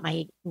I want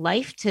my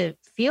life to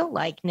feel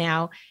like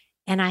now?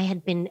 And I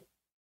had been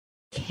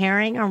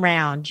carrying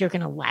around, you're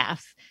going to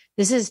laugh.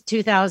 This is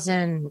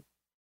 2009.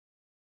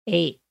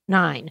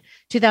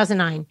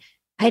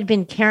 I had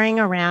been carrying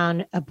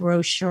around a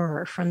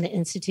brochure from the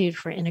Institute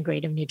for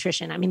Integrative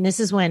Nutrition. I mean,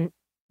 this is when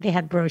they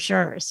had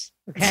brochures.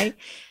 Okay.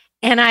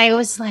 And I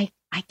was like,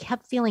 I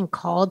kept feeling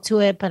called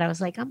to it, but I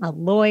was like, I'm a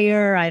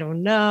lawyer. I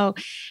don't know.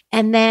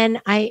 And then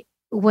I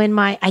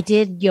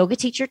did yoga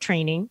teacher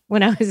training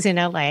when I was in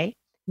LA.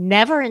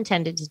 Never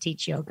intended to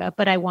teach yoga,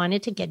 but I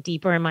wanted to get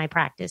deeper in my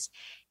practice.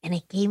 And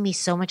it gave me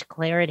so much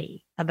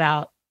clarity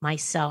about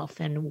myself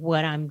and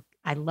what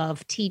I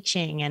love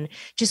teaching, and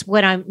just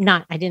what I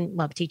didn't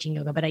love teaching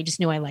yoga, but I just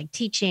knew I liked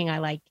teaching. I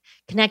like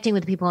connecting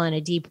with people in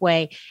a deep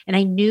way. And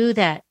I knew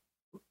that,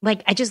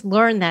 like, I just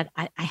learned that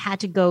I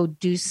had to go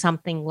do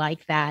something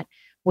like that,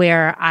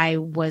 where I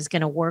was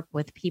going to work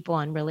with people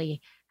and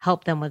really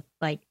help them with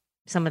like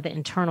some of the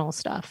internal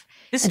stuff.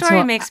 This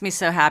story makes me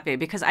so happy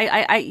because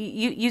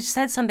you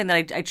said something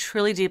that I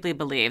truly deeply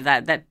believe,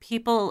 that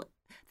people,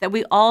 that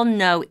we all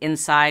know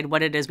inside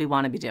what it is we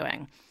want to be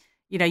doing.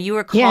 You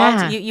were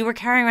called, you were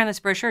carrying around this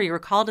brochure, you were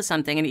called to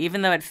something. And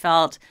even though it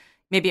felt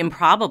maybe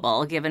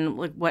improbable, given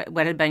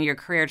what had been your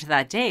career to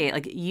that date,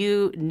 like,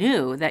 you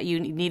knew that you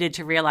needed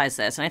to realize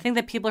this. And I think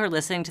that people who are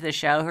listening to the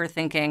show who are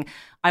thinking,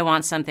 I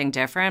want something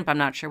different, but I'm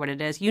not sure what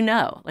it is,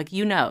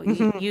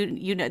 mm-hmm.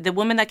 you know, the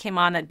woman that came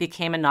on that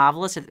became a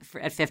novelist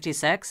at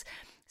 56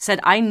 said,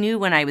 I knew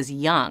when I was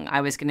young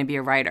I was going to be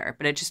a writer,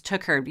 but it just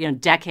took her,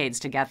 decades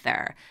to get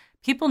there.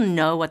 People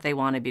know what they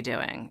want to be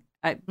doing.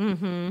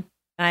 Mm-hmm.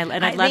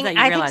 And I love that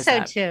you realize that. I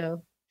think so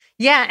too.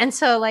 Yeah. And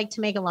so, like,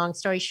 to make a long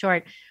story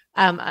short,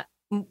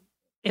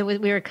 we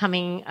were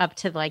coming up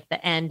to like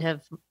the end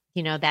of,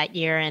 that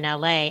year in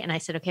LA. And I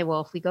said, okay,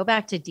 well, if we go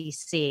back to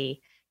DC,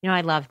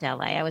 I loved LA.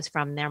 I was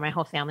from there. My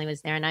whole family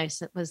was there. And I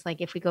was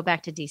like, if we go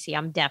back to DC,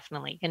 I'm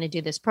definitely going to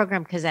do this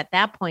program. Because at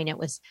that point it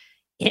was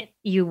a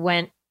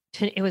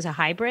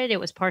hybrid. It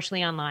was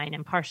partially online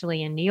and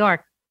partially in New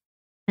York.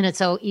 And it's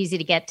so easy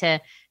to get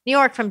to New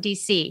York from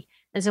DC.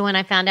 And so when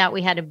I found out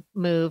we had to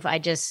move,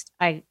 I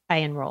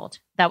enrolled.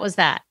 That was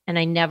that. And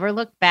I never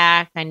looked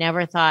back. I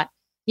never thought,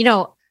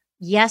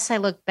 yes, I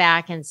look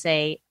back and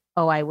say,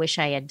 oh, I wish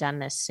I had done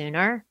this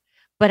sooner.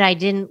 But I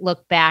didn't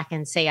look back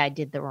and say I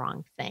did the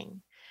wrong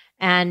thing.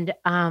 And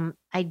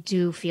I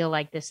do feel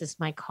like this is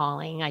my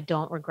calling. I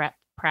don't regret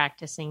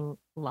practicing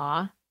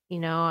law.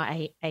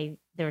 There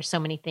are so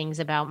many things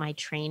about my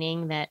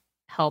training that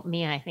helped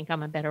me. I think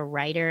I'm a better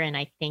writer, and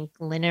I think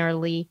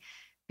linearly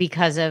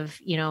because of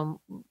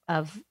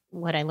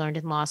what I learned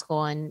in law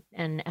school and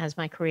as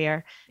my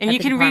career. And you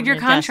can read your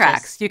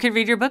contracts. You can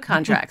read your book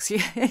contracts.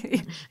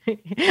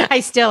 I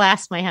still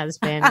ask my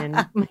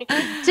husband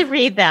to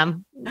read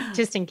them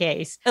just in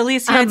case.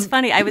 Elise, it's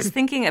funny. I was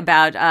thinking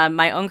about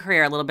my own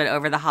career a little bit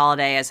over the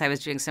holiday as I was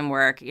doing some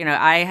work.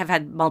 I have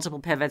had multiple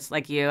pivots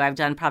like you. I've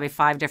done probably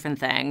 5 different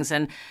things.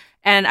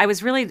 And I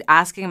was really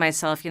asking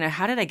myself,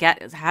 how did I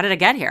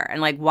get here?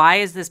 And like, why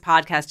is this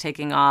podcast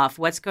taking off?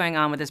 What's going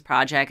on with this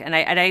project? And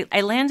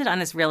I landed on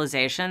this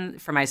realization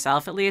for myself,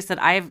 at least,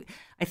 that I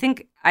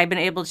think I've been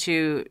able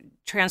to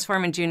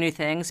transform and do new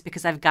things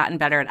because I've gotten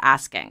better at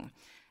asking.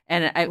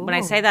 And when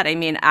I say that, I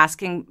mean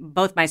asking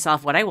both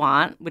myself what I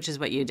want, which is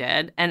what you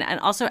did, and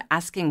also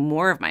asking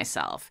more of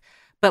myself.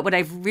 But what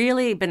I've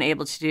really been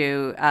able to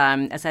do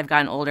as I've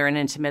gotten older and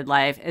into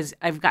midlife is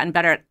I've gotten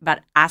better about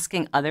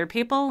asking other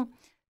people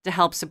to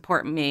help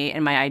support me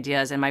and my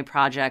ideas and my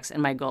projects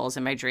and my goals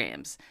and my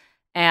dreams.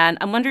 And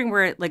I'm wondering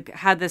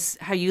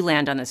how you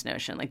land on this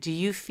notion. Like, do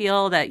you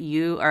feel that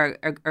you are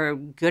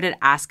good at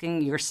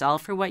asking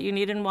yourself for what you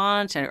need and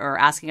want, or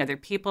asking other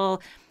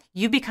people?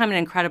 You've become an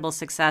incredible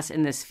success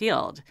in this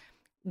field.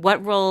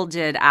 what role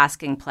did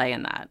asking play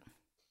in that?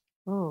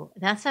 Oh,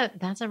 that's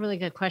a really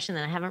good question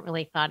that I haven't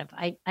really thought of.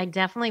 I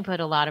definitely put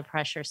a lot of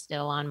pressure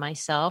still on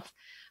myself,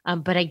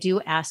 but I do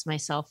ask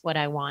myself what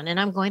I want, and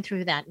I'm going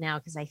through that now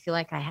because I feel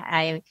like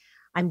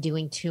I'm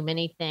doing too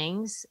many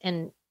things,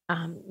 and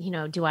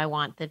do I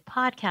want the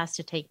podcast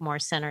to take more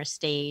center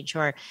stage,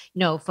 or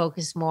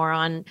focus more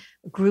on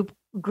group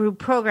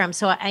programs?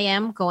 So I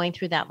am going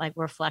through that like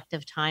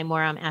reflective time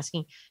where I'm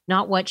asking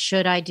not what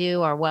should I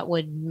do or what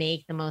would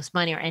make the most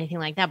money or anything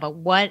like that, but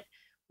what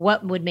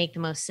would make the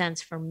most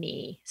sense for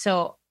me.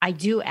 So I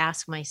do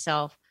ask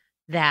myself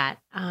that.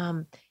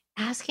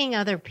 Asking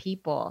other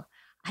people,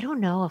 I don't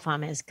know if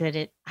I'm as good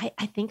at.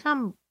 I think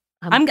I'm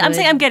saying I'm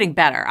good. getting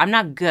better. I'm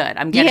not good.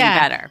 I'm getting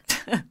Yeah. better.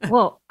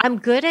 Well, I'm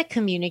good at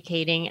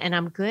communicating, and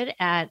I'm good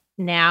at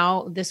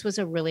now. This was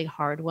a really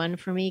hard one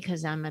for me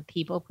because I'm a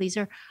people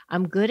pleaser.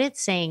 I'm good at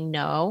saying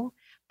no,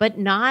 but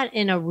not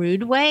in a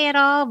rude way at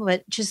all,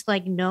 but just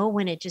like no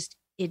when it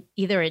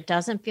either it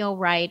doesn't feel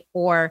right,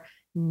 or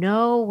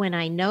no when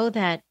I know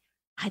that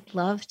I'd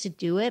love to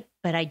do it,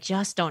 but I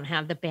just don't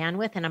have the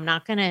bandwidth and I'm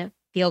not going to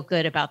feel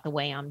good about the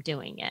way I'm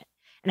doing it.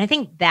 And I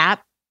think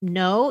that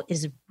no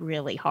is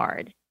really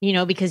hard,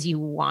 because you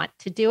want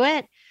to do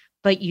it,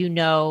 but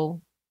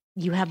you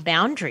have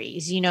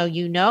boundaries,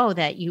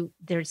 that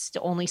there's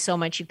only so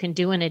much you can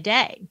do in a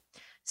day.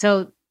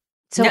 So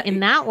No,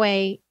 in that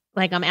way,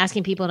 like I'm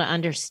asking people to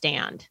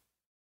understand.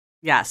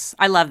 yes,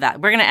 I love that.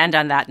 We're going to end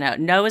on that note.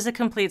 No is a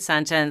complete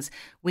sentence.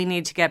 We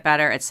need to get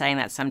better at saying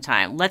that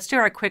sometime. Let's do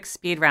our quick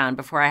speed round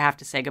before I have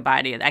to say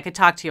goodbye to you. I could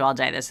talk to you all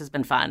day. This has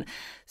been fun.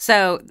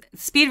 So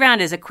speed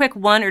round is a quick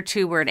 1 or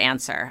 2 word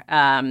answer.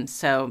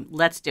 So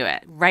let's do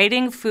it.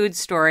 Writing food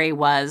story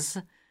was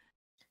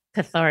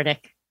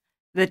Cathartic.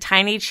 the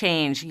tiny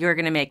change you're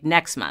going to make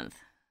next month.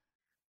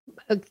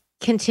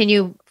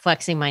 Continue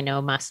flexing my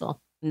no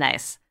muscle.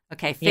 Nice.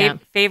 Okay. Yeah.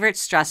 Favorite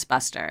stress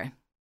buster?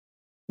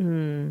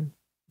 Can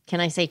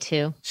I say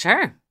 2?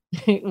 Sure.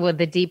 Well,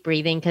 the deep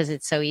breathing, because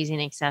it's so easy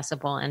and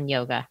accessible, and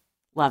yoga.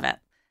 Love it.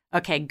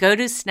 Okay.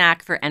 Go-to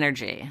snack for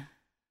energy.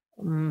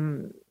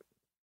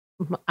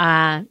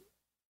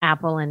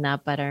 Apple and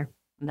nut butter.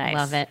 Nice.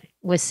 Love it.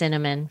 With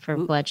cinnamon for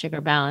blood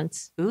sugar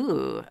balance.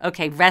 Ooh.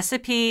 Okay.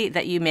 Recipe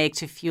that you make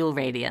to fuel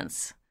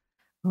radiance.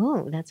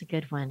 Oh, that's a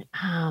good one.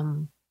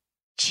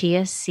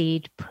 Chia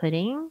seed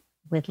pudding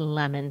with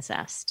lemon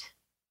zest.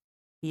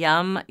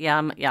 Yum,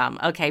 yum, yum.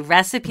 Okay.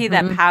 Recipe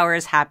that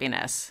powers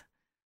happiness.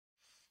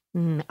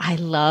 I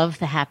love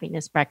the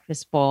happiness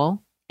breakfast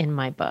bowl in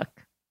my book.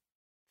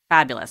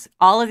 Fabulous.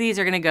 All of these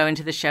are going to go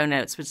into the show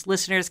notes, which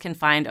listeners can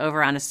find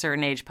over on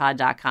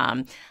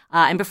acertainagepod.com.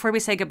 And before we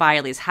say goodbye,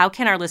 Elise, how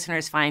can our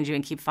listeners find you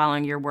and keep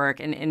following your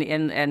work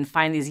and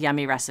find these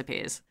yummy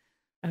recipes?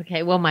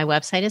 Okay. Well, my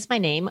website is my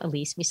name,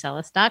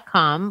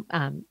 EliseMuseles.com,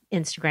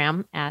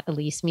 Instagram at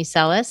Elise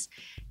Museles.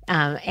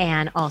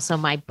 And also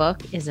my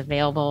book is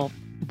available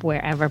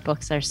wherever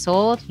books are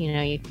sold. You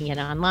can get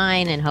it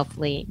online and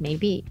hopefully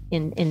maybe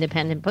in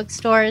independent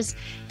bookstores.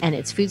 And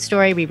it's Food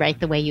Story, Rewrite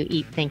the Way You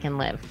Eat, Think, and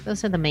Live.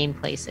 Those are the main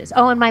places.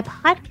 Oh, and my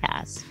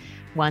podcast,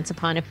 Once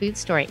Upon a Food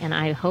Story. And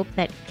I hope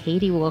that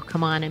Katie will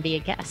come on and be a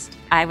guest.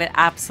 I would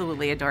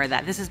absolutely adore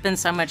that. This has been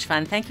so much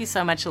fun. Thank you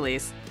so much,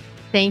 Elise.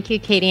 Thank you,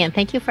 Katie. And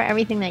thank you for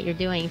everything that you're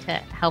doing to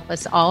help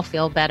us all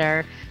feel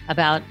better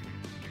about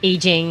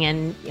aging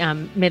and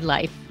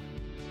midlife.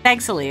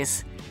 Thanks,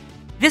 Elise.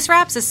 This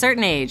wraps A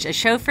Certain Age, a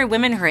show for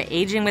women who are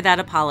aging without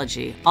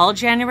apology. All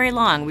January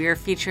long, we are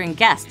featuring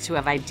guests who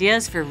have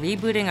ideas for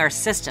rebooting our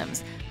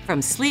systems,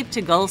 from sleep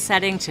to goal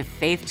setting to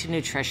faith to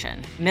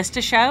nutrition. Missed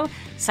a show?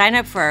 Sign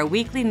up for our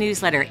weekly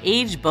newsletter,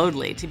 Age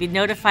Boldly, to be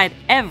notified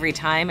every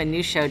time a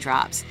new show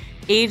drops.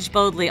 Age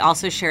Boldly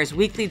also shares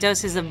weekly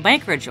doses of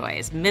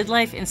microjoys,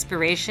 midlife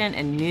inspiration,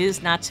 and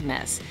news not to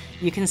miss.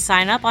 You can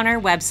sign up on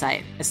our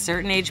website,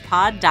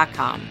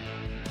 acertainagepod.com.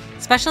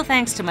 Special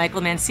thanks to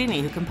Michael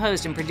Mancini, who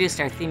composed and produced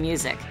our theme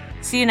music.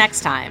 See you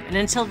next time, and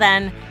until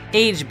then,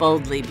 age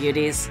boldly,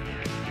 beauties.